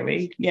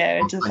scary.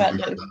 Yeah, I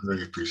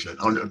really appreciate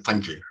it.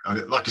 Thank you.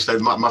 Like I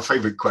said, my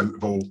favourite quote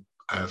of all.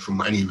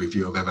 From any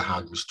review I've ever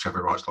had was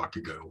Trevor writes like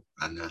a girl,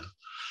 and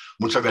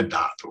once I read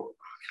that, I thought,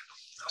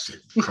 that's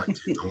it,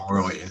 correct. I'm all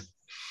right here.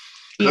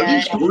 Yeah. I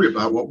used to worry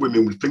about what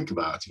women would think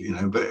about it, you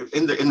know. But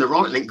in the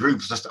Right Link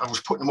groups, I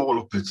was putting them all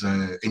up as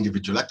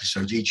individual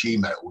episodes. Each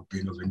email would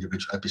be another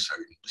individual episode,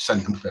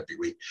 sending them up every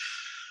week.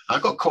 I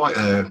got quite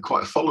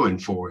a following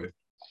for it,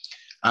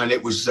 and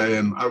it was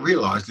I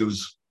realised there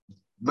was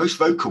most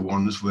vocal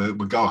ones were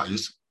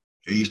guys,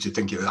 I used to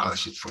think, oh,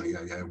 that's just funny.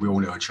 Yeah, we all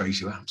know a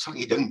Tracy. Well, I'm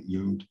sorry, you don't.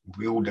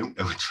 We all don't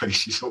know a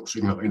Tracy sort of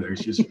thing. Like,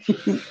 it's just.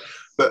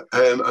 But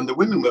and the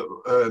women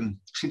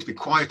seemed to be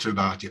quieter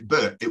about it.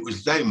 But it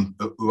was them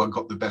who I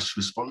got the best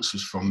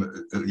responses from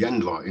at the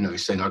end, like,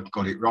 saying I'd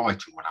got it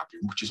right and what have you,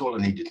 which is all I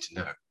needed to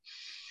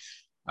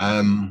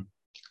know.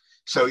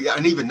 So yeah,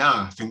 and even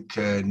now, I think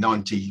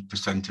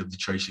 90% of the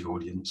Tracy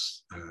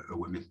audience are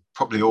women.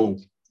 Probably all,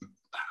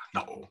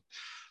 not all,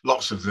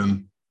 lots of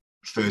them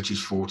 30s,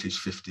 40s,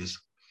 50s.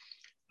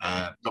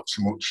 Not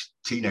so much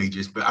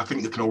teenagers, but I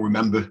think they can all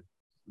remember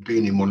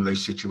being in one of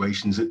those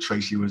situations that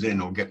Tracy was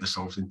in, or get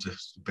themselves into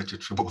a bit of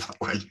trouble that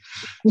way.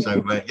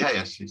 So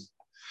yes,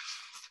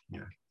 yeah.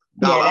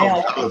 No,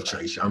 I love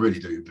Tracy, I really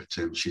do.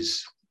 But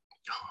she's.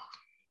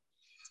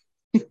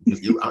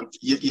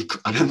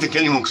 I don't think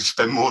anyone could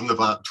spend more than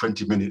about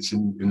 20 minutes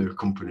in her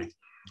company.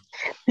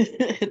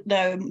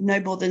 No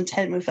more than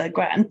 10 with her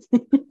gran.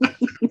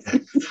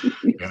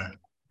 yeah.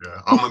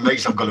 I'm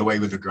amazed I've got away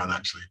with the gran,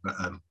 actually. But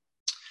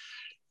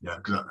yeah,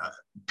 because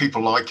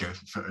people like her,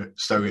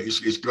 so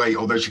it's great.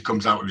 Although she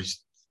comes out with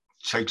these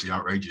totally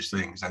outrageous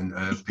things, and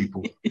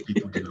people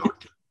do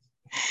like her.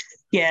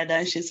 Yeah,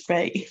 no, she's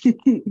great.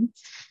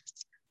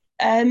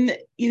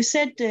 You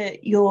said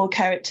that your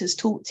characters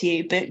talk to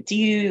you, but do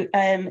you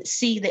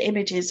see the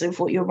images of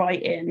what you're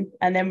writing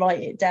and then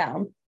write it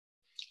down?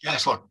 Yeah,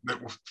 it's like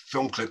little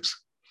film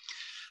clips.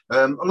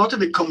 A lot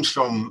of it comes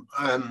from,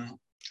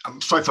 I'm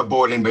sorry if I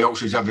bored anybody else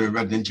who's ever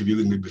read an interview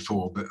with me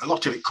before, but a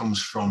lot of it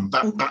comes from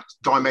that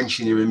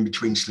dimension you're in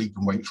between sleep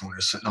and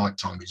wakefulness at night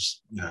time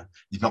is,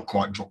 you've not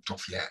quite dropped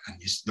off yet, and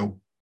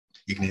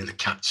you can hear the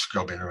cat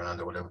scrubbing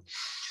around or whatever.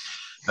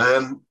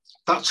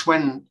 That's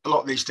when a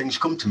lot of these things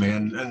come to me,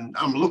 and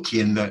I'm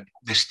lucky in that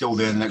they're still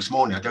there the next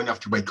morning. I don't have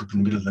to wake up in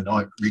the middle of the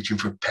night reaching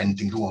for a pen,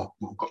 thinking, oh,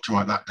 I've got to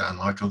write that down,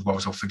 like,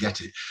 otherwise I'll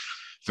forget it.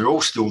 They're all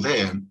still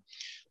there.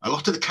 A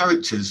lot of the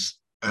characters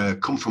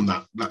come from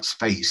that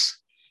space,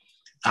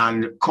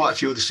 and quite a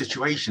few of the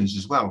situations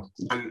as well.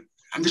 And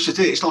this is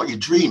it. It's like you're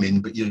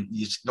dreaming, but you're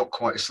not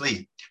quite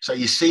asleep. So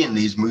you're seeing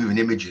these moving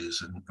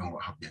images and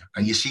what have you,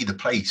 and you see the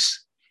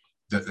place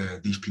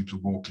that these people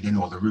are walking in,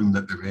 or the room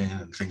that they're in,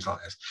 and things like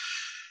this.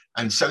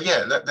 And so,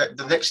 yeah,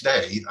 the next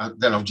day,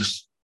 then I'll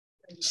just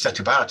set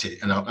about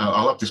it, and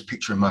I'll have this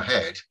picture in my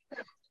head,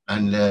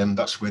 and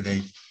that's where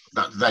they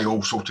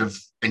all sort of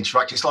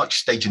interact. It's like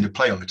staging a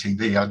play on the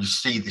TV. I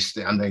just see this,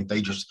 and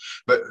they just,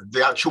 but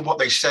the actual, what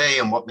they say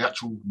and what the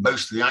actual,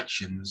 most of the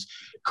actions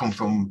come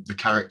from the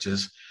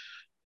characters,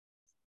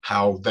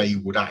 how they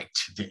would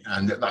act.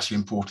 And that's the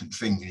important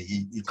thing.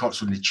 You can't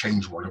suddenly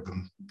change one of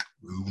them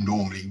who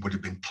normally would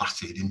have been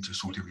placid into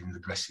sort of an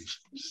aggressive.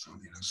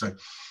 So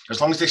as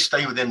long as they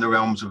stay within the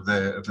realms of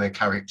their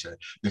character,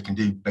 they can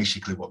do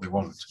basically what they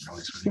want, to be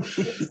honest with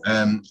you.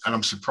 And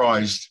I'm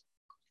surprised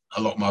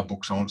a lot of my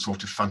books aren't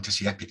sort of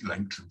fantasy epic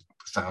length of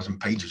 1,000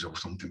 pages or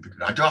something,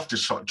 because I do have to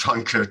sort of try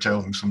and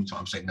curtail them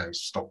sometimes, say, no,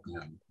 stop,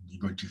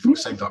 you're going too far,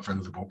 save that for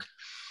another book.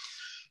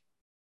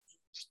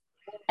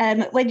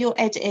 When you're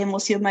editing,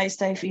 what's your most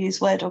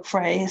overused word or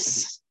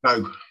phrase?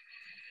 No.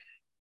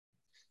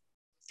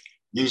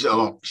 Use it a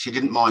lot. She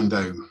didn't mind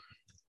though.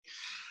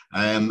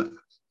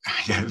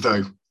 Yeah,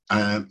 though.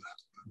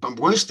 But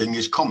the worst thing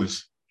is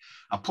commas.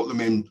 I put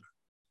them in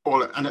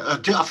all, and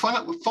I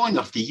find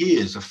after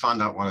years, I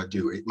found out why I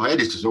do it. My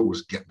editors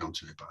always get me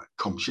onto me about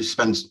commas. She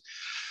spends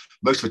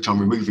most of the time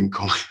removing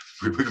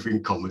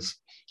commas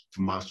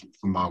from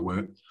my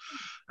work.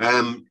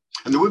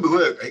 And the way we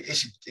work,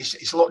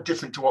 it's a lot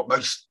different to what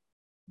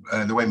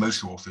the way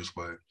most authors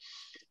work.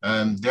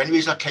 The only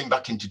reason I came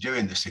back into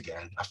doing this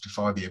again after a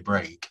 5-year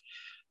break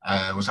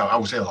was I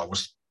was ill. I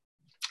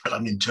had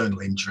an internal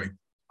injury,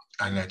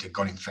 and I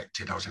got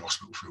infected. I was in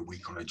hospital for a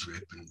week on a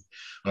drip, and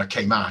when I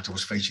came out, I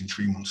was facing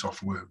 3 months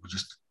off work with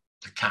just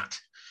the cat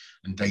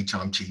and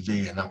daytime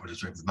TV, and that would have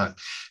driven me mad.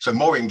 So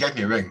Maureen gave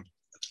me a ring,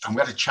 and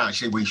we had a chat.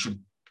 She said, "We should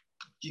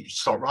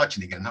start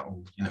writing again. That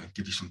will,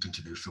 give you something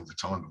to do, fill the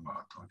time."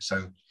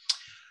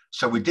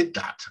 So we did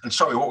that. And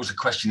sorry, what was the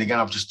question again?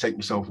 I've just taken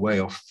myself way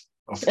off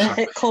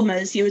track.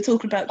 Commas. You were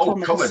talking about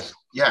commas. Commas.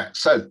 Yeah.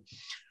 So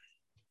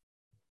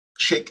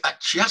she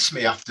asked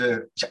me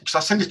after, because I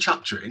send a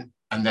chapter in,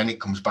 and then it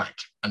comes back,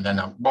 and then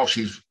while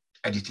she's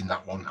editing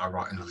that one, I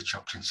write another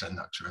chapter and send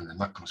that to her, and then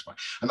that comes back.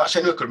 And that's the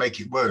only way I could make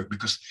it work,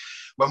 because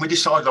when we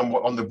decided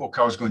on the book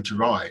I was going to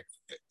write,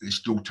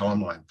 this dual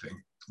timeline thing,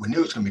 we knew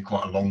it was going to be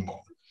quite a long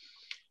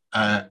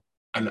one.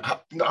 And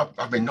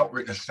I've been not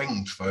written a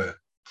thing for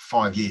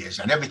 5 years,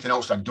 and everything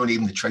else I'd done,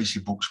 even the Tracy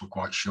books were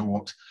quite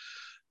short.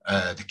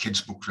 The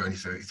kids' books were only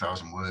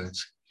 30,000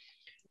 words.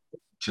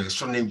 So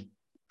suddenly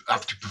I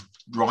have to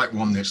write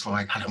one that's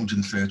like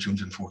 130,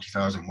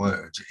 140,000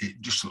 words. It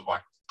just looked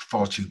like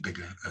far too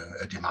big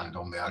a demand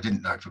on me. I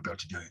didn't know if I'd be able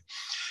to do it.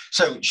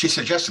 So she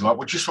suggested, like,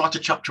 well, just write a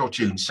chapter or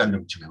two and send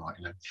them to me, like,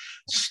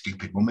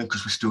 stupid woman,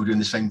 because we're still doing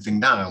the same thing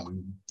now.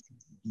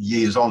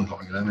 Years on,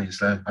 like,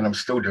 and I'm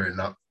still doing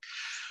that.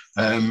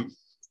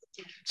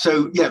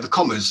 So yeah, the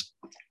commas,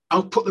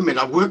 I'll put them in.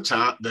 I worked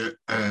out that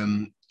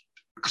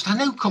because I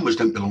know commas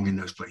don't belong in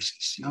those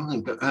places, you know what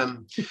I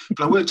mean?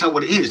 But I worked out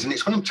what it is, and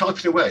it's when I'm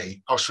typing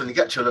away, I'll suddenly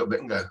get to a little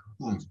bit and go,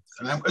 and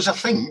then as I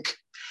think,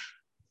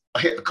 I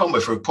hit a comma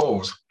for a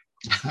pause,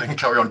 and then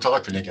carry on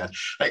typing again.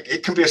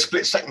 It can be a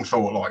split second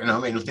thought, like, you know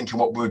what I mean? I'm thinking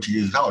what word to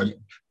use. Oh,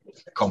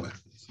 comma,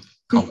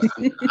 and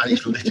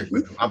it's littered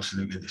with them,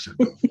 absolutely littered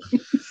with them.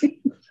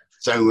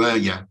 So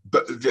yeah,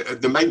 but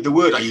the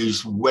word I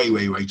use way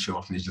too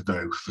often is the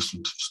though, for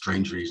some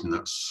strange reason.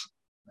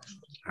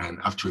 And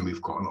I have to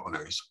remove quite a lot of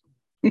those.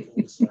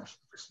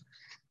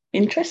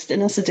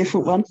 Interesting, that's a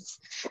different one.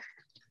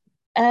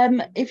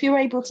 If you're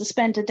able to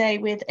spend a day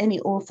with any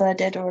author,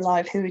 dead or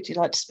alive, who would you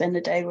like to spend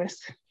a day with?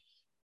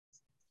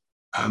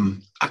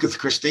 Agatha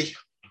Christie.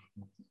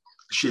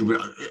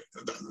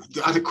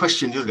 I had a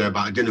question the other day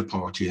about a dinner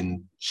party,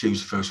 and she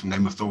was the first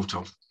name I thought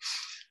of.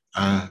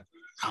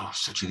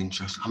 Such an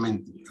interest. I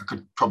mean, I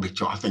could probably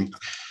talk. I think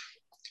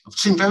I've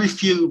seen very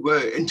few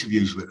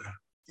interviews with her,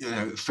 you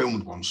know,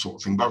 filmed one sort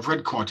of thing, but I've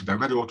read quite a bit.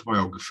 I've read her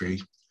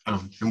autobiography.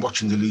 I've been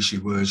watching the Lucy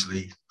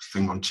Worsley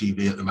thing on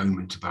TV at the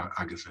moment about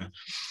Agatha.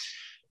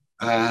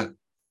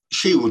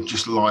 She would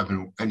just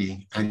liven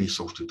any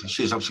sort of thing.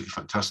 She is absolutely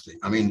fantastic.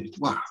 I mean,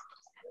 wow.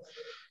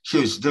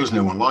 There was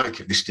no one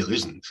like it. There still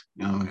isn't.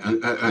 You know,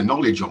 her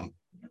knowledge on.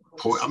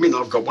 I mean,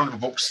 I've got one of the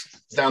books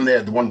down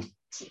there. The one,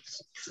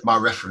 my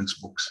reference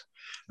books,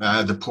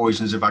 The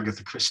Poisons of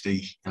Agatha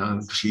Christie. You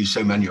know, she used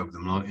so many of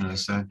them, like, you know.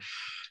 So,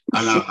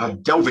 and I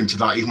delve into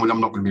that even when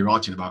I'm not going to be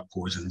writing about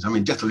poisons. I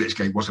mean, Death of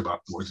Lichgate was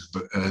about poisons,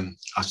 but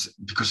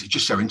because it's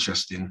just so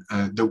interesting,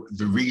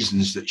 the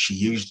reasons that she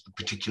used the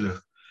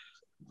particular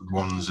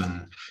ones,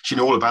 and she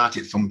knew all about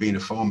it from being a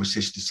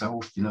pharmacist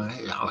herself, you know.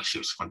 She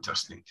was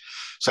fantastic.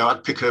 So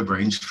I'd pick her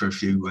brains for a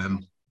few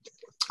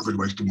good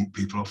ways to move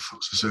people off,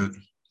 that's for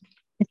certain.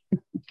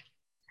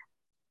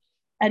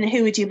 And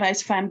who would you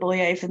most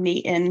fanboy over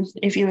meeting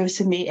if you were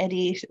to meet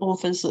any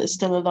authors that are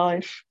still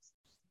alive?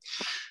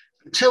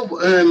 Until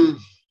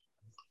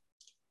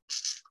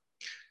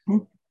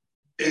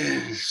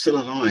still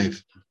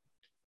alive.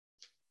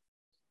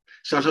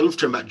 So I'd love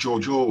to have met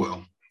George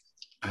Orwell.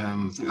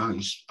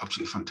 He's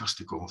absolutely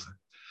fantastic author.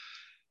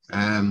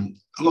 A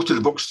lot of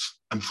the books,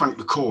 and Frank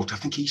McCourt, I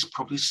think he's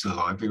probably still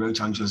alive. He wrote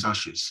Angela's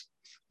Ashes.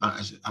 That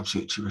is an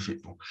absolutely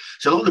terrific book.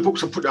 So a lot of the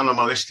books I put down on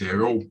my list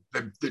here are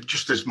they're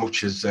just as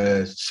much as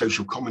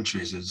social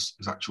commentaries as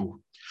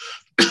actual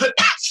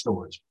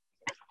stories.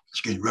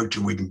 Excuse me, Road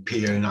to Wigan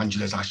Pier and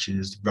Angela's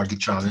Ashes, Bradley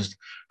Chalmers,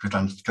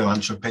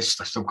 Philanthropist,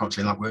 I still can't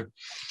say that word.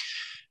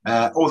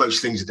 All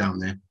those things are down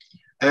there.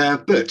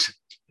 I'm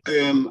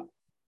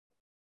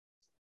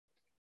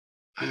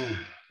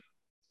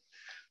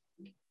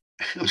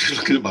just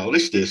looking at my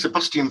list here.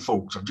 Sebastian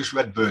Faulks, I've just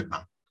read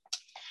Birdman.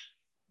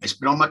 It's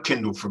been on my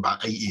Kindle for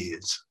about 8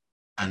 years.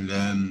 And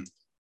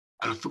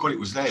I forgot it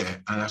was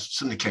there. And I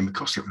suddenly came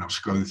across it when I was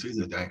scrolling through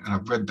the day. And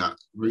I've read that,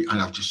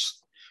 and I've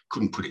just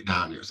couldn't put it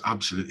down. It was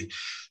absolutely,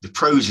 the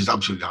prose is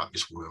absolutely out of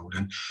this world.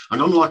 And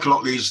unlike a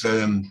lot of these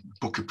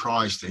Booker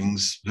Prize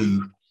things,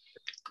 who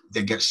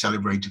they get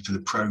celebrated for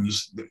the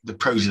prose, the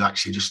prose is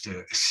actually just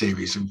a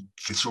series of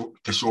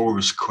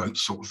thesaurus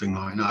quotes, sort of thing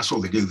like that. That's all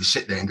they do. They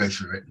sit there and go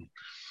through it and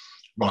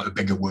write a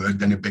bigger word,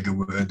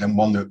 then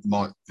one that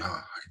might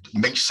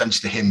makes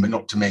sense to him, but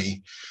not to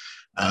me.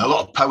 A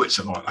lot of poets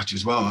are like that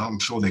as well. I'm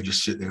sure they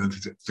just sit there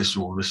with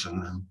thesaurus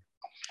and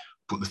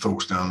put the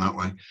thoughts down that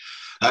way.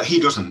 He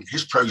doesn't.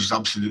 His prose is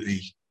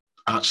absolutely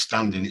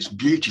outstanding. It's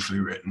beautifully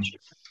written.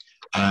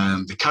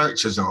 The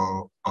characters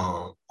are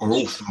all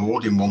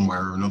flawed in one way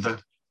or another.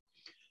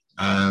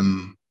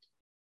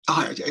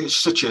 It's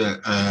such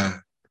a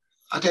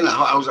I don't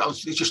know.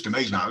 It's just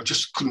amazing. I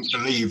just couldn't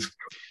believe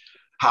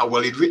how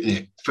well he'd written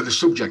it for the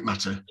subject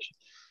matter.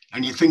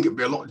 And you'd think it'd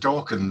be a lot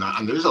darker than that,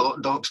 and there is a lot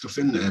of dark stuff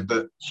in there.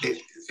 But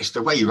it's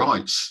the way he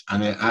writes,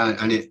 and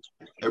it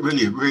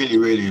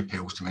really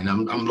appeals to me. And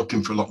I'm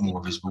looking for a lot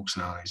more of his books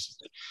now.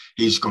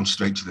 He's gone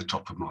straight to the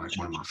top of one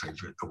of my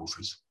favourite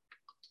authors.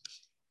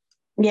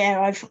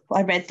 Yeah,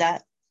 I read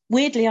that.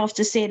 Weirdly,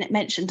 after seeing it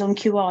mentioned on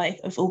QI,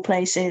 of all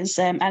places,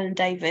 Alan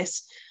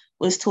Davis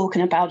was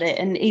talking about it,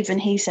 and even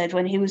he said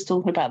when he was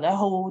talking about the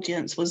whole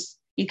audience was,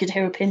 you could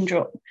hear a pin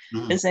drop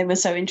because they were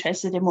so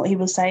interested in what he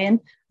was saying.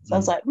 So I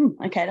was like,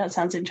 okay, that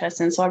sounds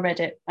interesting. So I read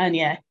it, and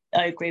yeah,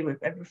 I agree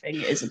with everything.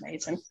 It is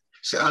amazing.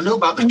 So I know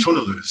about the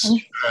tunnelers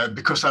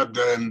because I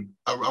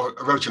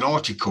wrote an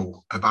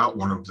article about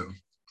one of them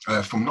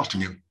from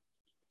Nottingham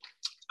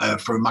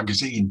for a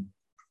magazine.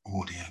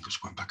 Oh dear, I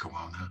just went back a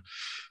while now.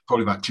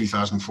 Probably about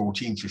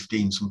 2014,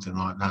 15, something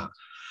like that.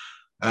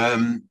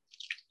 And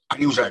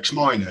he was an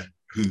ex-miner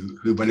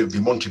who when they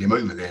wanted him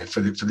over there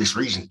for this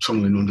reason,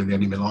 tunneling under the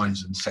enemy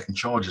lines and setting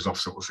charges off,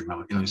 sort of thing,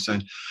 like, you know,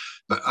 saying,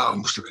 but it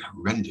must have been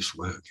horrendous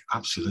work,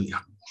 absolutely.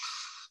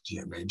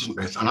 Yeah, it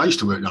doesn't. And I used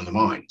to work down the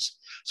mines,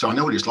 so I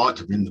know what it's like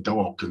to be in the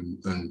dark and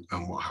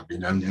what have you,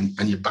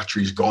 and your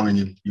battery's gone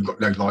and you've got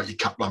no light, your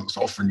cap lamp's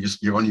off, and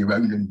you're on your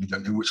own and you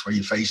don't know which way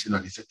you're facing or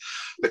anything.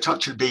 But to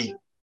actually be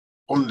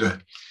under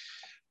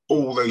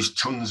all those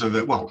tons of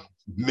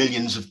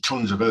millions of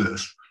tons of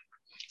earth,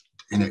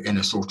 in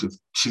a sort of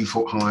 2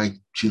 foot high,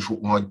 2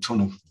 foot wide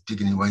tunnel,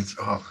 digging his way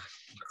through. Oh,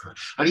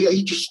 and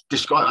he just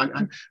described,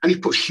 and he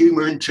puts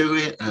humour into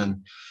it,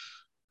 and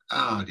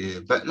oh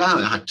dear. But now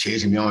I had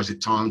tears in my eyes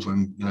at times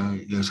when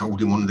he was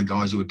holding one of the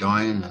guys who were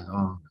dying, and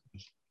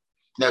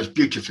no, it's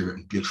beautifully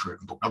written, beautifully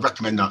written book. I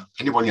recommend that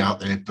anybody out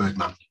there,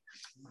 Birdman.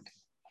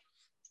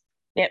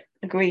 Yep,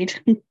 agreed.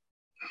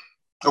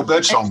 Oh,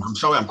 Birdsong. I'm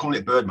sorry, I'm calling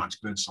it Birdman. It's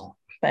Birdsong.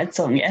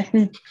 Birdsong,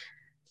 yeah.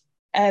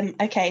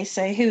 Okay,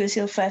 so who was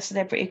your first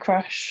celebrity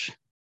crush?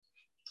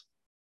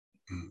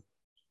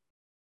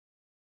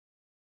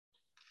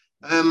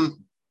 I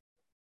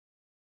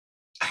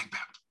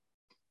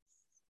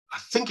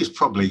think it's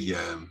probably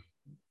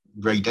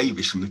Ray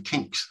Davies from the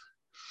Kinks.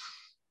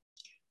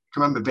 I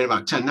remember being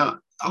about 10. Now,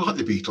 I like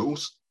the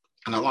Beatles,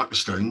 and I like the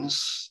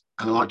Stones,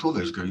 and I liked all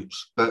those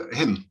groups. But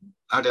him,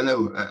 I don't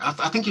know.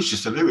 I think it's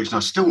just the lyrics.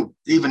 And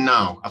even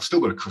now, I've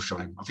still got a crush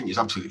on him. I think he's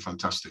absolutely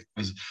fantastic.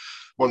 He's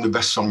one of the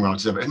best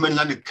songwriters ever. Him and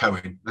Leonard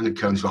Cohen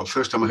as well.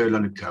 First time I heard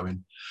Leonard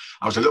Cohen,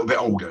 I was a little bit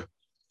older,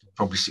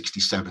 probably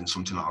 67,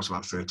 something like that. I was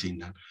about 13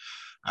 then.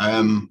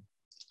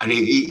 And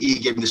he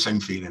gave me the same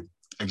feeling,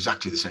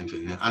 exactly the same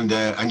feeling. And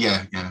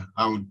yeah,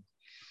 I would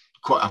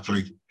quite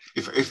happily,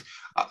 if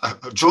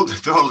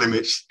there are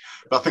limits,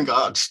 but I think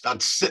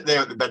I'd sit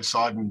there at the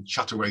bedside and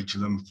chat away to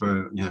them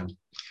for,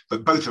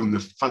 but both of them are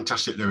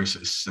fantastic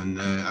lyricists, and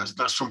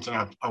that's something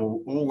I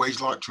will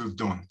always like to have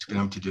done, to be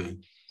able to do.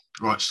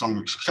 Write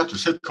songs, so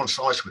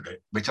concise with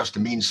it, but it has to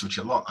mean such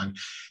a lot. And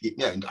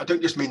I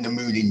don't just mean the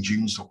moon in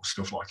June sort of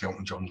stuff like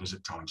Elton John does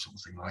at times, sort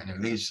of thing like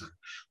it is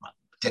like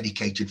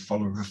dedicated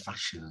follower of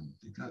fashion.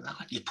 How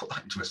do you put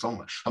that into a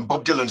song? And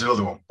Bob Dylan's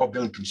another one. Bob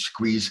Dylan can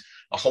squeeze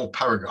a whole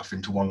paragraph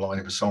into one line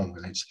of a song,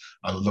 and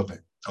I love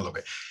it.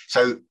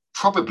 So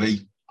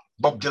probably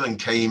Bob Dylan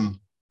came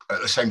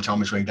at the same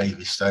time as Ray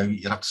Davies, so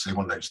you'd have to say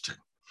one of those two.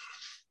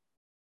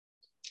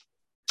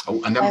 Oh,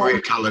 and then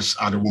Maria Callas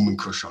had a woman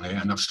crush on her,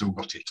 and I've still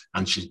got it.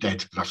 And she's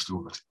dead, but I've still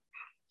got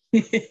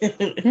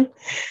it.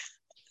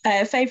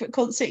 Favourite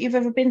concert you've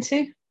ever been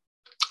to?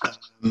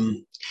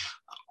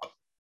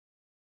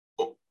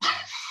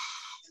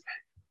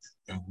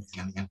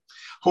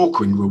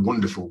 Hawkwind were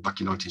wonderful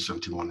back in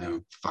 1971. They were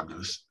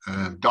fabulous.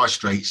 Dire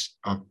Straits,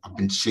 I've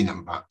been seeing them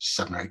about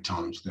 7 or 8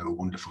 times. They were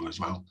wonderful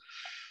as well.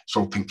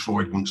 Saw Pink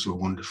Floyd once, they were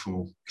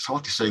wonderful. It's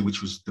hard to say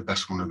which was the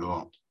best one of the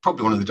lot.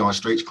 Probably one of the Dire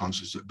Straits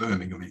concerts at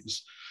Birmingham. It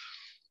was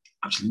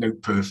absolutely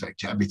note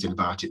perfect. Everything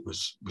about it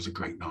was a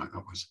great night.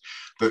 That was.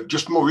 But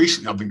just more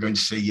recently, I've been going to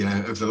see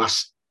over the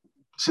last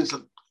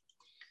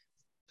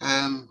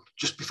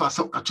just before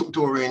I took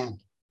Doreen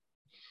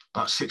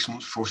about 6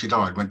 months before she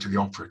died. Went to the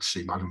opera to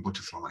see Madame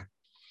Butterfly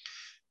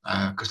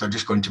because I'd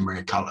just gone to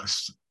Maria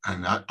Callas,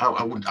 and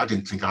I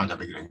didn't think I'd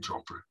ever get into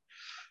opera,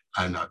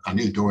 and I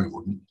knew Doreen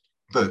wouldn't,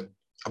 but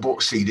I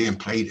bought a CD and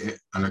played it,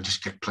 and I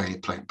just kept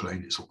playing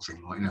it, sort of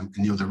thing. Like,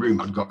 in the other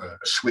room, I'd got a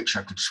switch.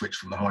 I could switch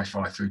from the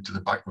hi-fi through to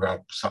the back where I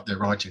sat there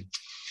writing,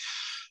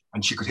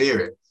 and she could hear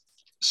it.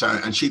 So,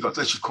 and she got,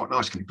 this was quite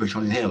nice. Can you put it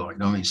on in here?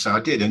 Like, So I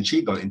did, and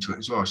she got into it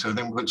as well. So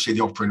then we went to see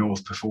the Opera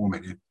North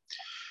performing it,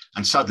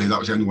 and sadly, that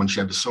was the only one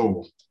she ever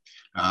saw.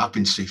 I've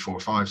been to see 4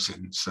 or 5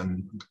 since,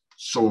 and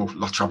saw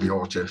La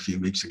Traviata a few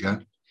weeks ago,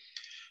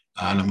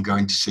 and I'm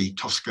going to see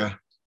Tosca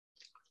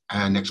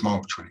next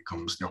March when it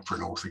comes, the Opera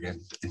North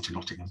again into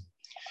Nottingham,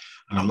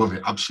 and I love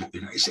it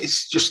absolutely.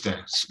 It's just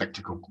a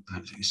spectacle.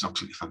 It's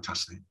absolutely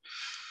fantastic.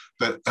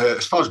 But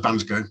as far as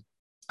bands go,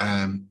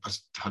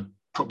 I'd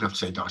probably have to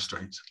say Dire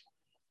Straits.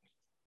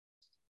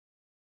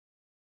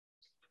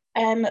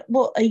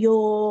 What are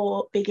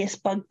your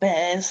biggest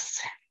bugbears?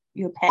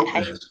 Your pet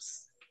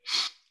hates?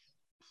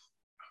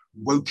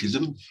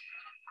 Wokeism,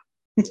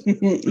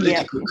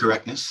 political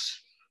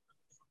correctness.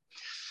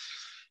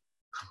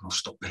 I'll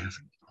stop there.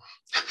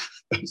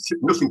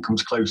 Nothing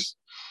comes close.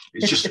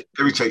 It just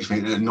irritates me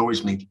and it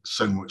annoys me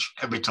so much.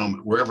 Every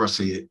time, wherever I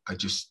see it, I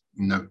just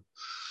know.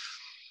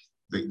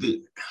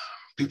 The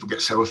people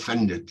get so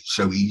offended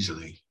so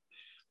easily.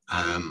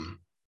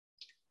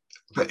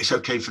 But it's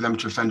okay for them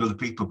to offend other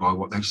people by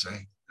what they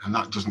say. And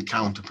that doesn't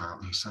count,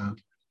 apparently. So,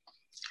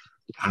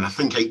 and I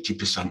think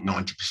 80%,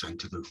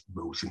 90% of the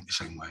world think the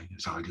same way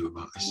as I do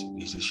about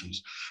these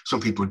issues. Some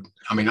people,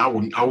 I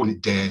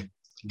wouldn't dare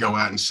go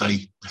out and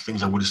say the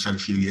things I would have said a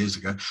few years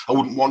ago. I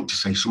wouldn't want to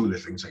say some of the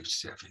things I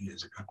used to say a few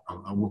years ago.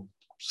 I will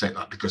say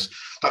that because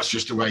that's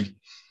just the way,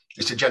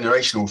 it's a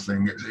generational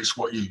thing. It's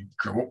what you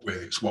grew up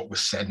with. It's what was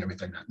said and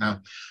everything.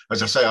 Now,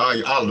 as I say,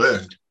 I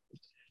learned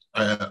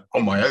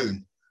on my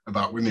own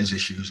about women's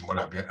issues and what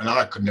have you, and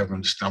I could never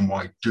understand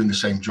why doing the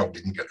same job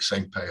didn't get the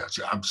same pay. I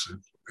said,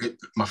 absolutely.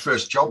 My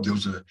first job, there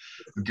was a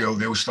girl,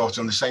 they all started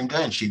on the same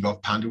day, and she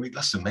got £1 a week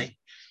less than me.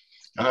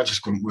 And I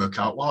just couldn't work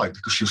out why,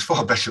 because she was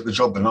far better at the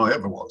job than I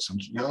ever was. And,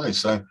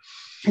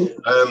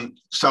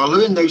 so I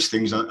learned those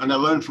things, and I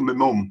learned from my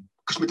mum,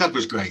 because my dad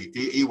was great.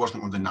 He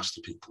wasn't one of the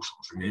nasty people sort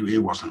of thing. He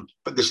wasn't.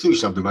 But there still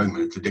used to have the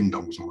moment, the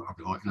ding-dongs and what have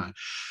you, like,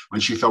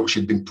 when she felt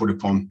she'd been put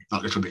upon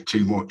that little bit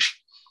too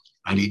much,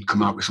 and he'd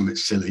come out with something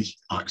silly,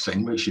 like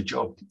saying, well, it's your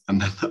job.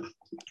 And then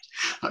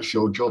That's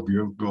your job.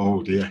 You're,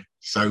 oh dear.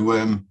 So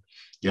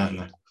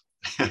yeah.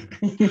 But,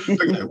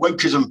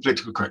 wokeism,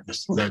 political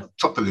correctness, they're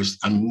top of the list,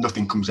 and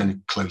nothing comes any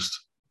close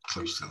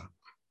to that.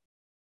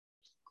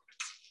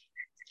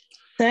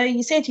 So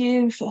you said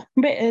you've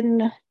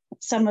written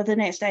some of the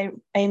next Amy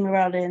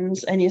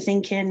Rowlands, and you're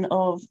thinking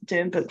of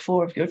doing book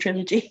 4 of your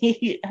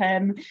trilogy.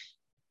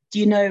 Do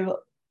you know,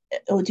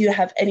 or do you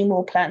have any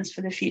more plans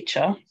for the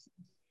future?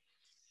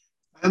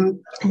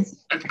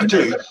 I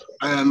do.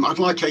 I'd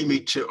like Amy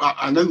to.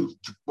 I know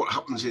what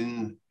happens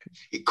in.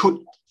 I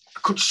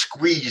could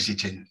squeeze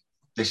it in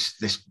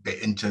this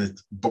bit into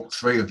book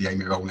 3 of the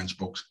Amy Rowlands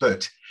books,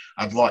 but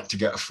I'd like to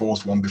get a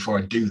 4th one before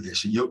I do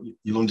this. You'll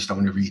understand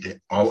when you read it.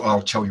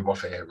 I'll tell you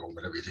off air or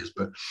whatever it is.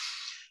 But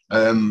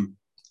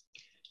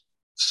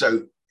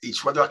so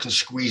it's whether I can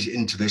squeeze it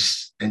into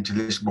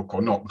this book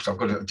or not, because I've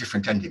got a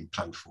different ending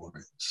planned for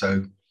it.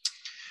 So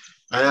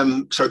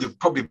there'll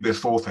probably be a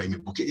 4th Amy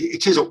book.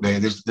 It is up there.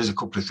 There's a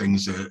couple of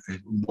things.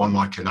 One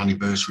like an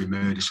anniversary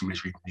murder.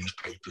 Somebody's reading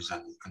newspapers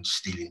and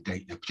stealing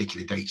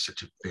particular dates that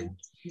have been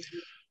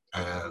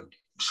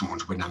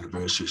someone's wedding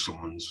anniversary,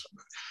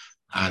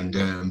 and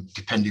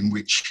depending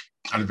which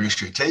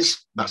anniversary it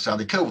is, that's how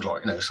they killed.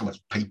 Like,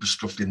 someone's paper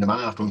stuffed in the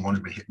mouth, or one's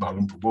been hit by a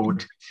lump of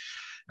wood.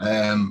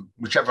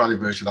 Whichever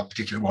anniversary of that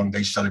particular one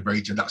they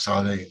celebrated, that's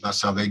how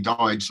they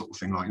died, sort of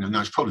thing. Like, now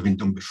it's probably been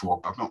done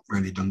before, but I've not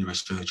really done the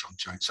research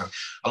onto it, so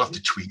I'll have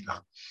to tweak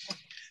that.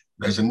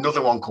 There's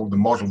another one called The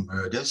Model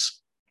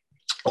Murders,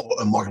 or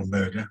A Model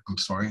Murder. I'm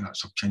sorry,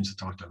 I've changed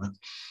the title of it.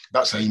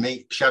 That's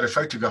Amy. She had a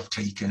photograph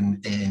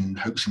taken in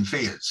Hopes and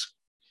Fears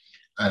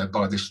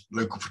by this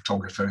local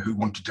photographer who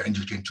wanted to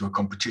enter into a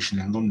competition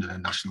in London, a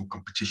national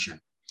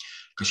competition,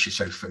 because she's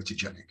so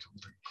photogenic,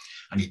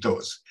 and he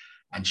does.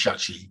 And she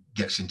actually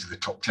gets into the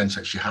top 10,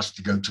 so she has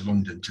to go to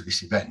London to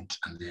this event,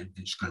 and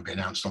it's going to be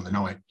announced on the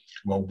night.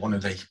 Well, one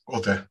of the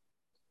other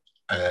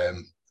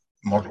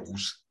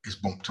models is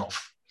bumped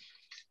off,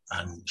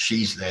 and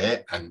she's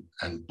there, and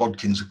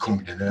Bodkin's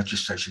accompanying her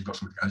just so she's got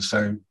something, and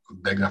so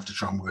they're going to have to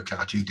try and work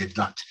out who did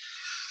that.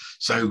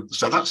 So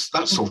that's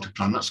that sort of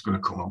plan. That's going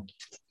to come on.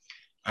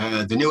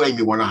 The new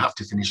Amy one I have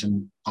to finish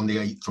on the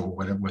 8th or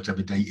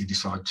whatever date you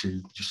decide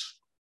to just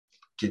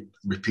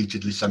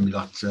repeatedly send me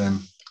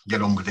that.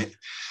 Get on with it.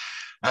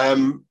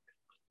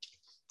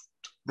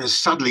 There's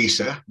Sad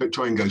Lisa,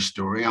 Victorian Ghost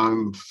Story.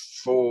 I'm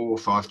 4 or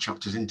 5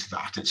 chapters into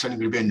that. It's only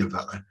going to be a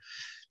novella.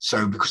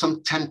 So because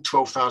I'm 10,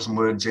 12,000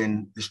 words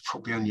in, there's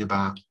probably only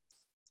about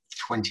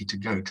 20 to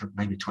go, to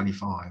maybe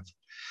 25.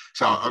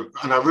 So,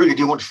 and I really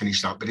do want to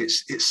finish that, but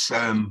it's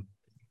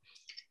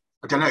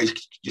I don't know, it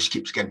just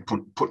keeps getting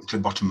put to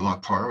the bottom of my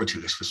priority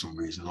list for some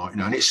reason.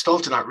 And it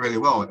started out really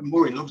well.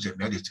 Maureen loves it,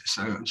 the editor,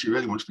 and she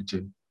really wants me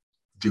to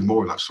do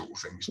more of that sort of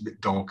thing. It's a bit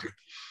darker.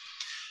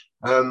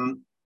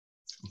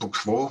 Book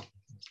 4.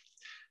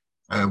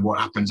 What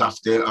happens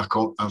after? I'll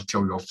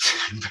tell you off.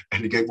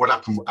 And again, what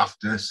happened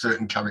after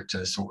certain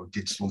characters sort of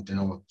did something,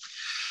 or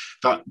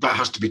that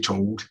has to be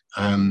told.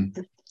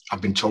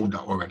 I've been told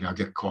that already. I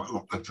get quite a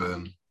lot of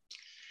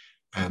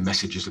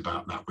messages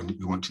about that when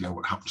you want to know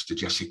what happens to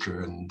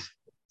Jessica and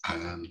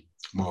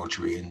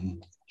Marjorie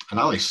and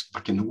Alice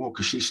back in the war,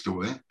 because she's still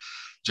there.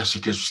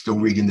 Jessica's still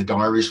reading the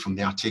diaries from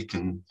the attic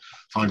and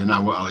finding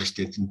out what Alice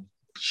did. And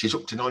she's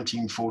up to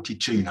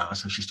 1942 now,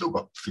 so she's still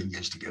got a few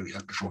years to go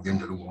yet before the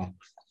end of the war.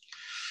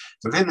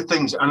 So they're the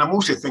things, and I'm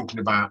also thinking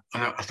about,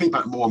 and I think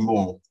about more and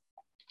more,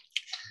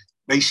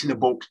 basing a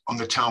book on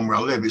the town where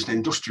I live. It's an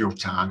industrial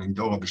town in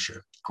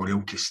Derbyshire called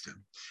Ilkeston,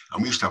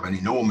 and we used to have an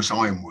enormous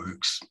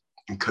ironworks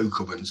and coke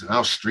ovens, and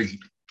our street,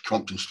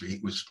 Compton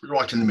Street, was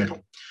right in the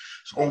middle.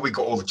 So all we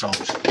got all the time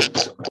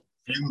was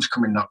fumes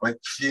coming that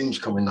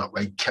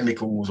way,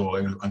 chemicals all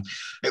over, and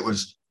it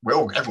was,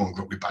 everyone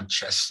grew up with bad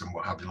chests and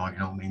what have you, like,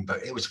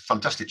 but it was a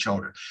fantastic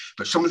childhood.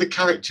 But some of the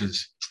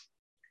characters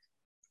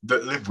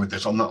that lived with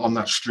us on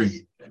that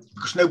street,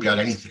 because nobody had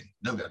anything,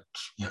 nobody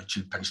had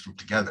 2 pence put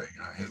together,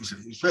 it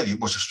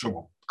was a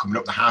struggle. Coming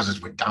up, the houses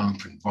were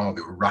damp and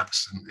there were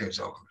rats, and it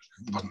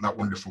wasn't that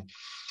wonderful.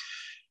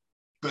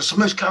 But some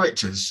of those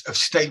characters have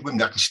stayed with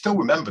me. I can still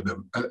remember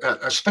them,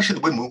 especially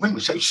the women. Women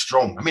were so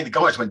strong. I mean, the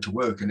guys went to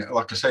work, and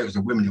like I say, it was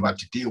the women who had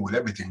to deal with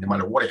everything, no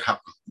matter what had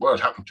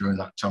happened during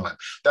that time.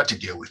 They had to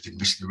deal with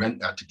missing the rent.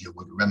 They had to deal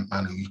with the rent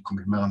man who was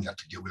coming around. They had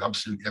to deal with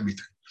absolutely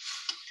everything.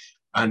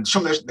 And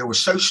some of those, they were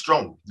so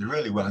strong. They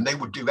really were, and they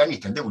would do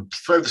anything. They would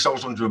throw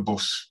themselves under a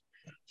bus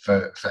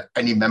for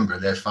any member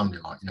of their family.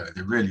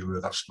 They really were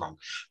that strong.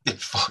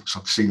 They'd fight.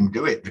 I've seen them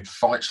do it. They'd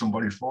fight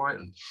somebody for it,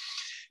 and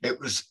it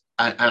was.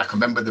 And I can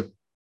remember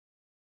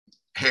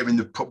hearing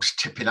the pubs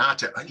tipping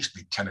out it used to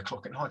be 10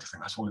 o'clock at night, I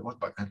think that's all it was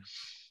back then,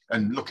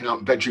 and looking out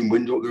the bedroom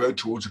window up the road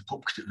towards the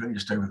pub, because it was only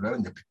just over there,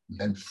 and they'd be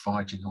then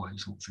fighting like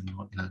something,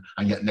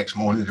 and yet next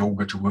morning they'd all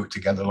go to work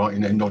together,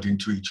 nodding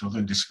to each other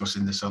and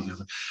discussing this and the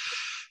other.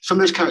 Some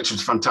of those characters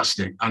are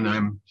fantastic, and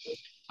I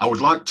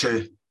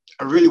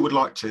really would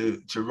like to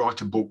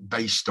write a book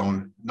based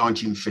on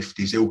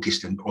 1950s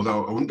Ilkeston,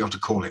 although I wouldn't be able to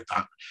call it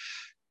that.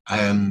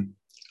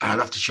 I'd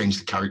have to change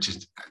the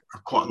characters,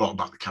 quite a lot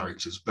about the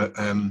characters, but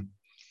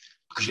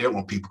because you don't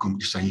want people coming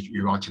to saying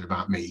you're writing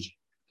about me,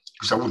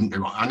 because I wouldn't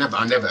do it. I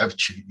never ever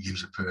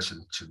use a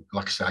person to,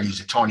 like I say, I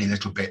use a tiny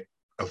little bit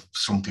of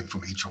something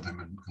from each of them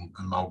and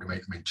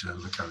amalgamate them into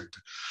another character.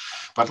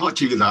 But I'd like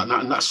to do that,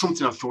 and that's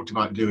something I've thought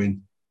about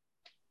doing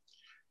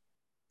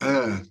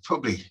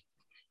probably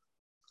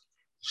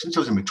since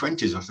I was in my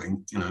 20s, I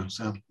think, you know.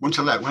 So when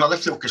I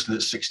left Ilkeston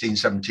at 16,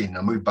 17,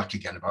 I moved back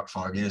again about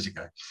 5 years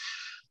ago.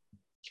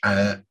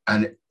 And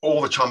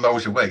all the time I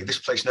was away, this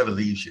place never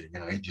leaves you, you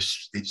know, it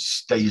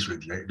stays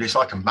with you. It's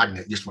like a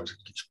magnet, just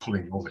it's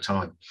pulling you all the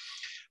time.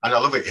 And I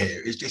love it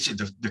here.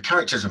 The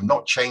characters have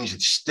not changed.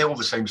 It's still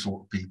the same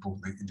sort of people.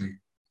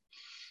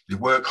 They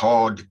work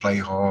hard, they play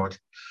hard.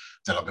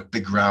 They'll have a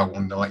big row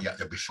one night, yet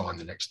they'll be fine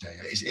the next day.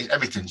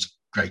 Everything's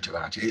great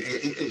about it.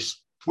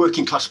 It's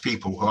working class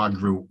people who I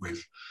grew up with.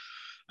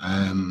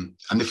 And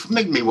they've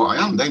made me what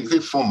I am.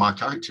 They've formed my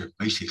character,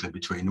 basically,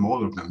 between them,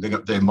 all of them. They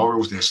got their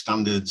morals, their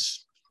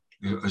standards,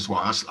 is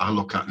what I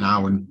look at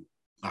now, and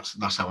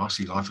that's how I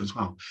see life as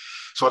well.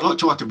 So I'd like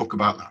to write a book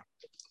about that.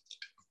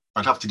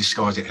 I'd have to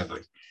disguise it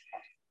heavily.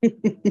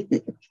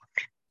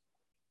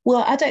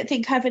 Well, I don't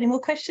think I have any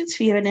more questions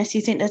for you, unless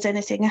you think there's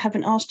anything I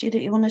haven't asked you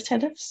that you want to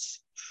tell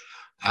us.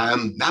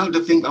 Now,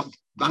 I think I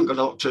haven't got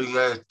a lot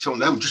to tell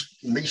them.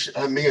 Just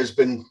Mia's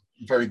been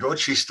very good.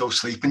 She's still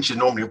sleeping. She's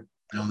normally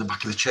on the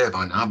back of the chair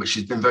by now, but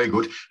she's been very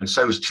good. And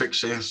so is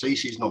Trixie. See,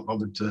 she's not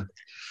bothered to.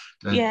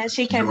 Yeah,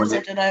 she came and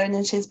said hello, and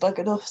then she's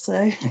buggered off.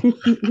 So,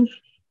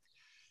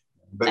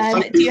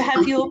 do you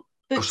have your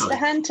books to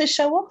hand to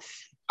show off?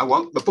 I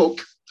want the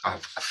book. I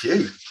have a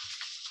few.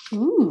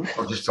 Ooh.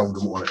 I've just told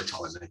them one at a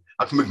time.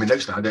 I can move my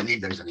notes now. I don't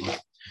need those anymore.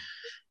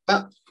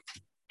 But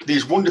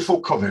these wonderful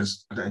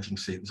covers, I don't know if you can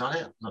see it. Is that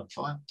it? That's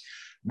fine.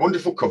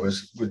 Wonderful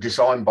covers were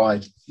designed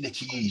by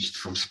Nikki East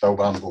from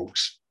Spellbound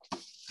Books.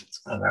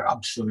 And they're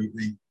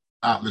absolutely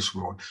out of this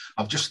world.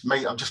 I've just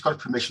got a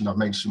permission. I've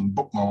made some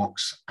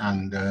bookmarks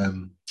and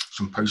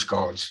some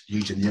postcards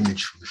using the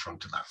image from the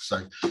front of that.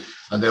 So,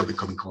 and they'll be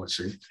coming quite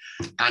soon.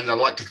 And I'd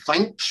like to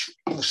thank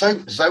also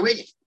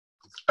Zoe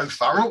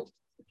O'Farrell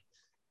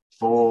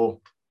for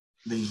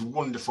these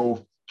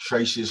wonderful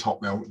Tracy's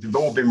Hotmail. They've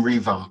all been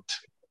revamped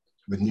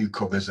with new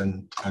covers,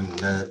 and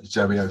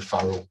Zoe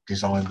O'Farrell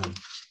designed them.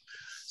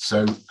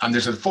 So, and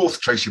there's a fourth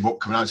Tracy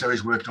book coming out.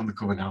 Zoe's working on the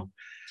cover now.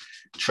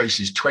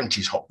 Tracy's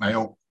 20s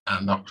Hotmail,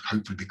 and that'll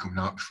hopefully be coming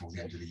out before the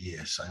end of the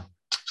year. So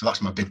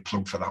that's my big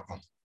plug for that one.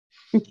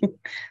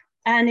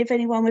 And if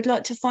anyone would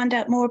like to find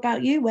out more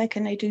about you, where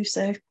can they do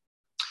so?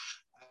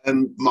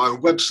 My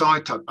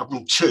website, I've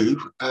got two,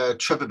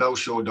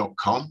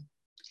 trevorbelshaw.com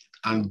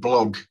and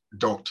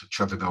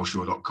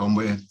blog.trevorbelshaw.com,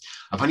 where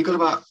I've only got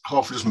about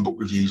half a dozen book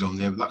reviews on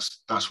there, but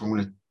that's what I'm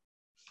going to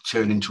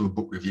turn into a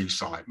book review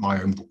site,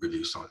 my own book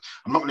review site.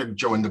 I'm not going to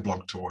join the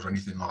blog tours or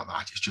anything like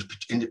that. It's just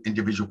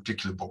individual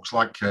particular books,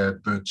 like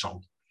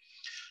Birdsong.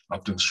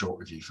 I've done a short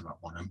review for that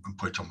one and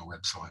put it on the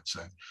website.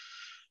 So,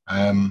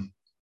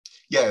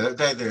 yeah,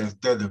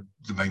 they're the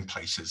main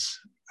places.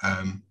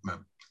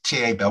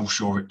 T.A.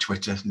 Belshaw at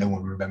Twitter. No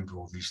one will remember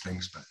all these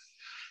things, but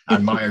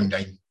and my own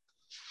name,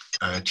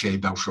 T.A.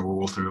 Belshaw,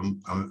 author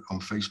on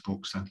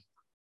Facebook. So.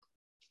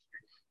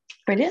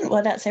 Brilliant.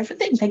 Well, that's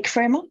everything. Thank you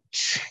very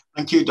much.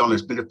 Thank you, Donna.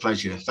 It's been a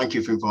pleasure. Thank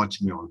you for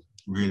inviting me on.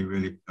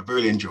 I've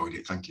really enjoyed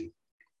it. Thank you.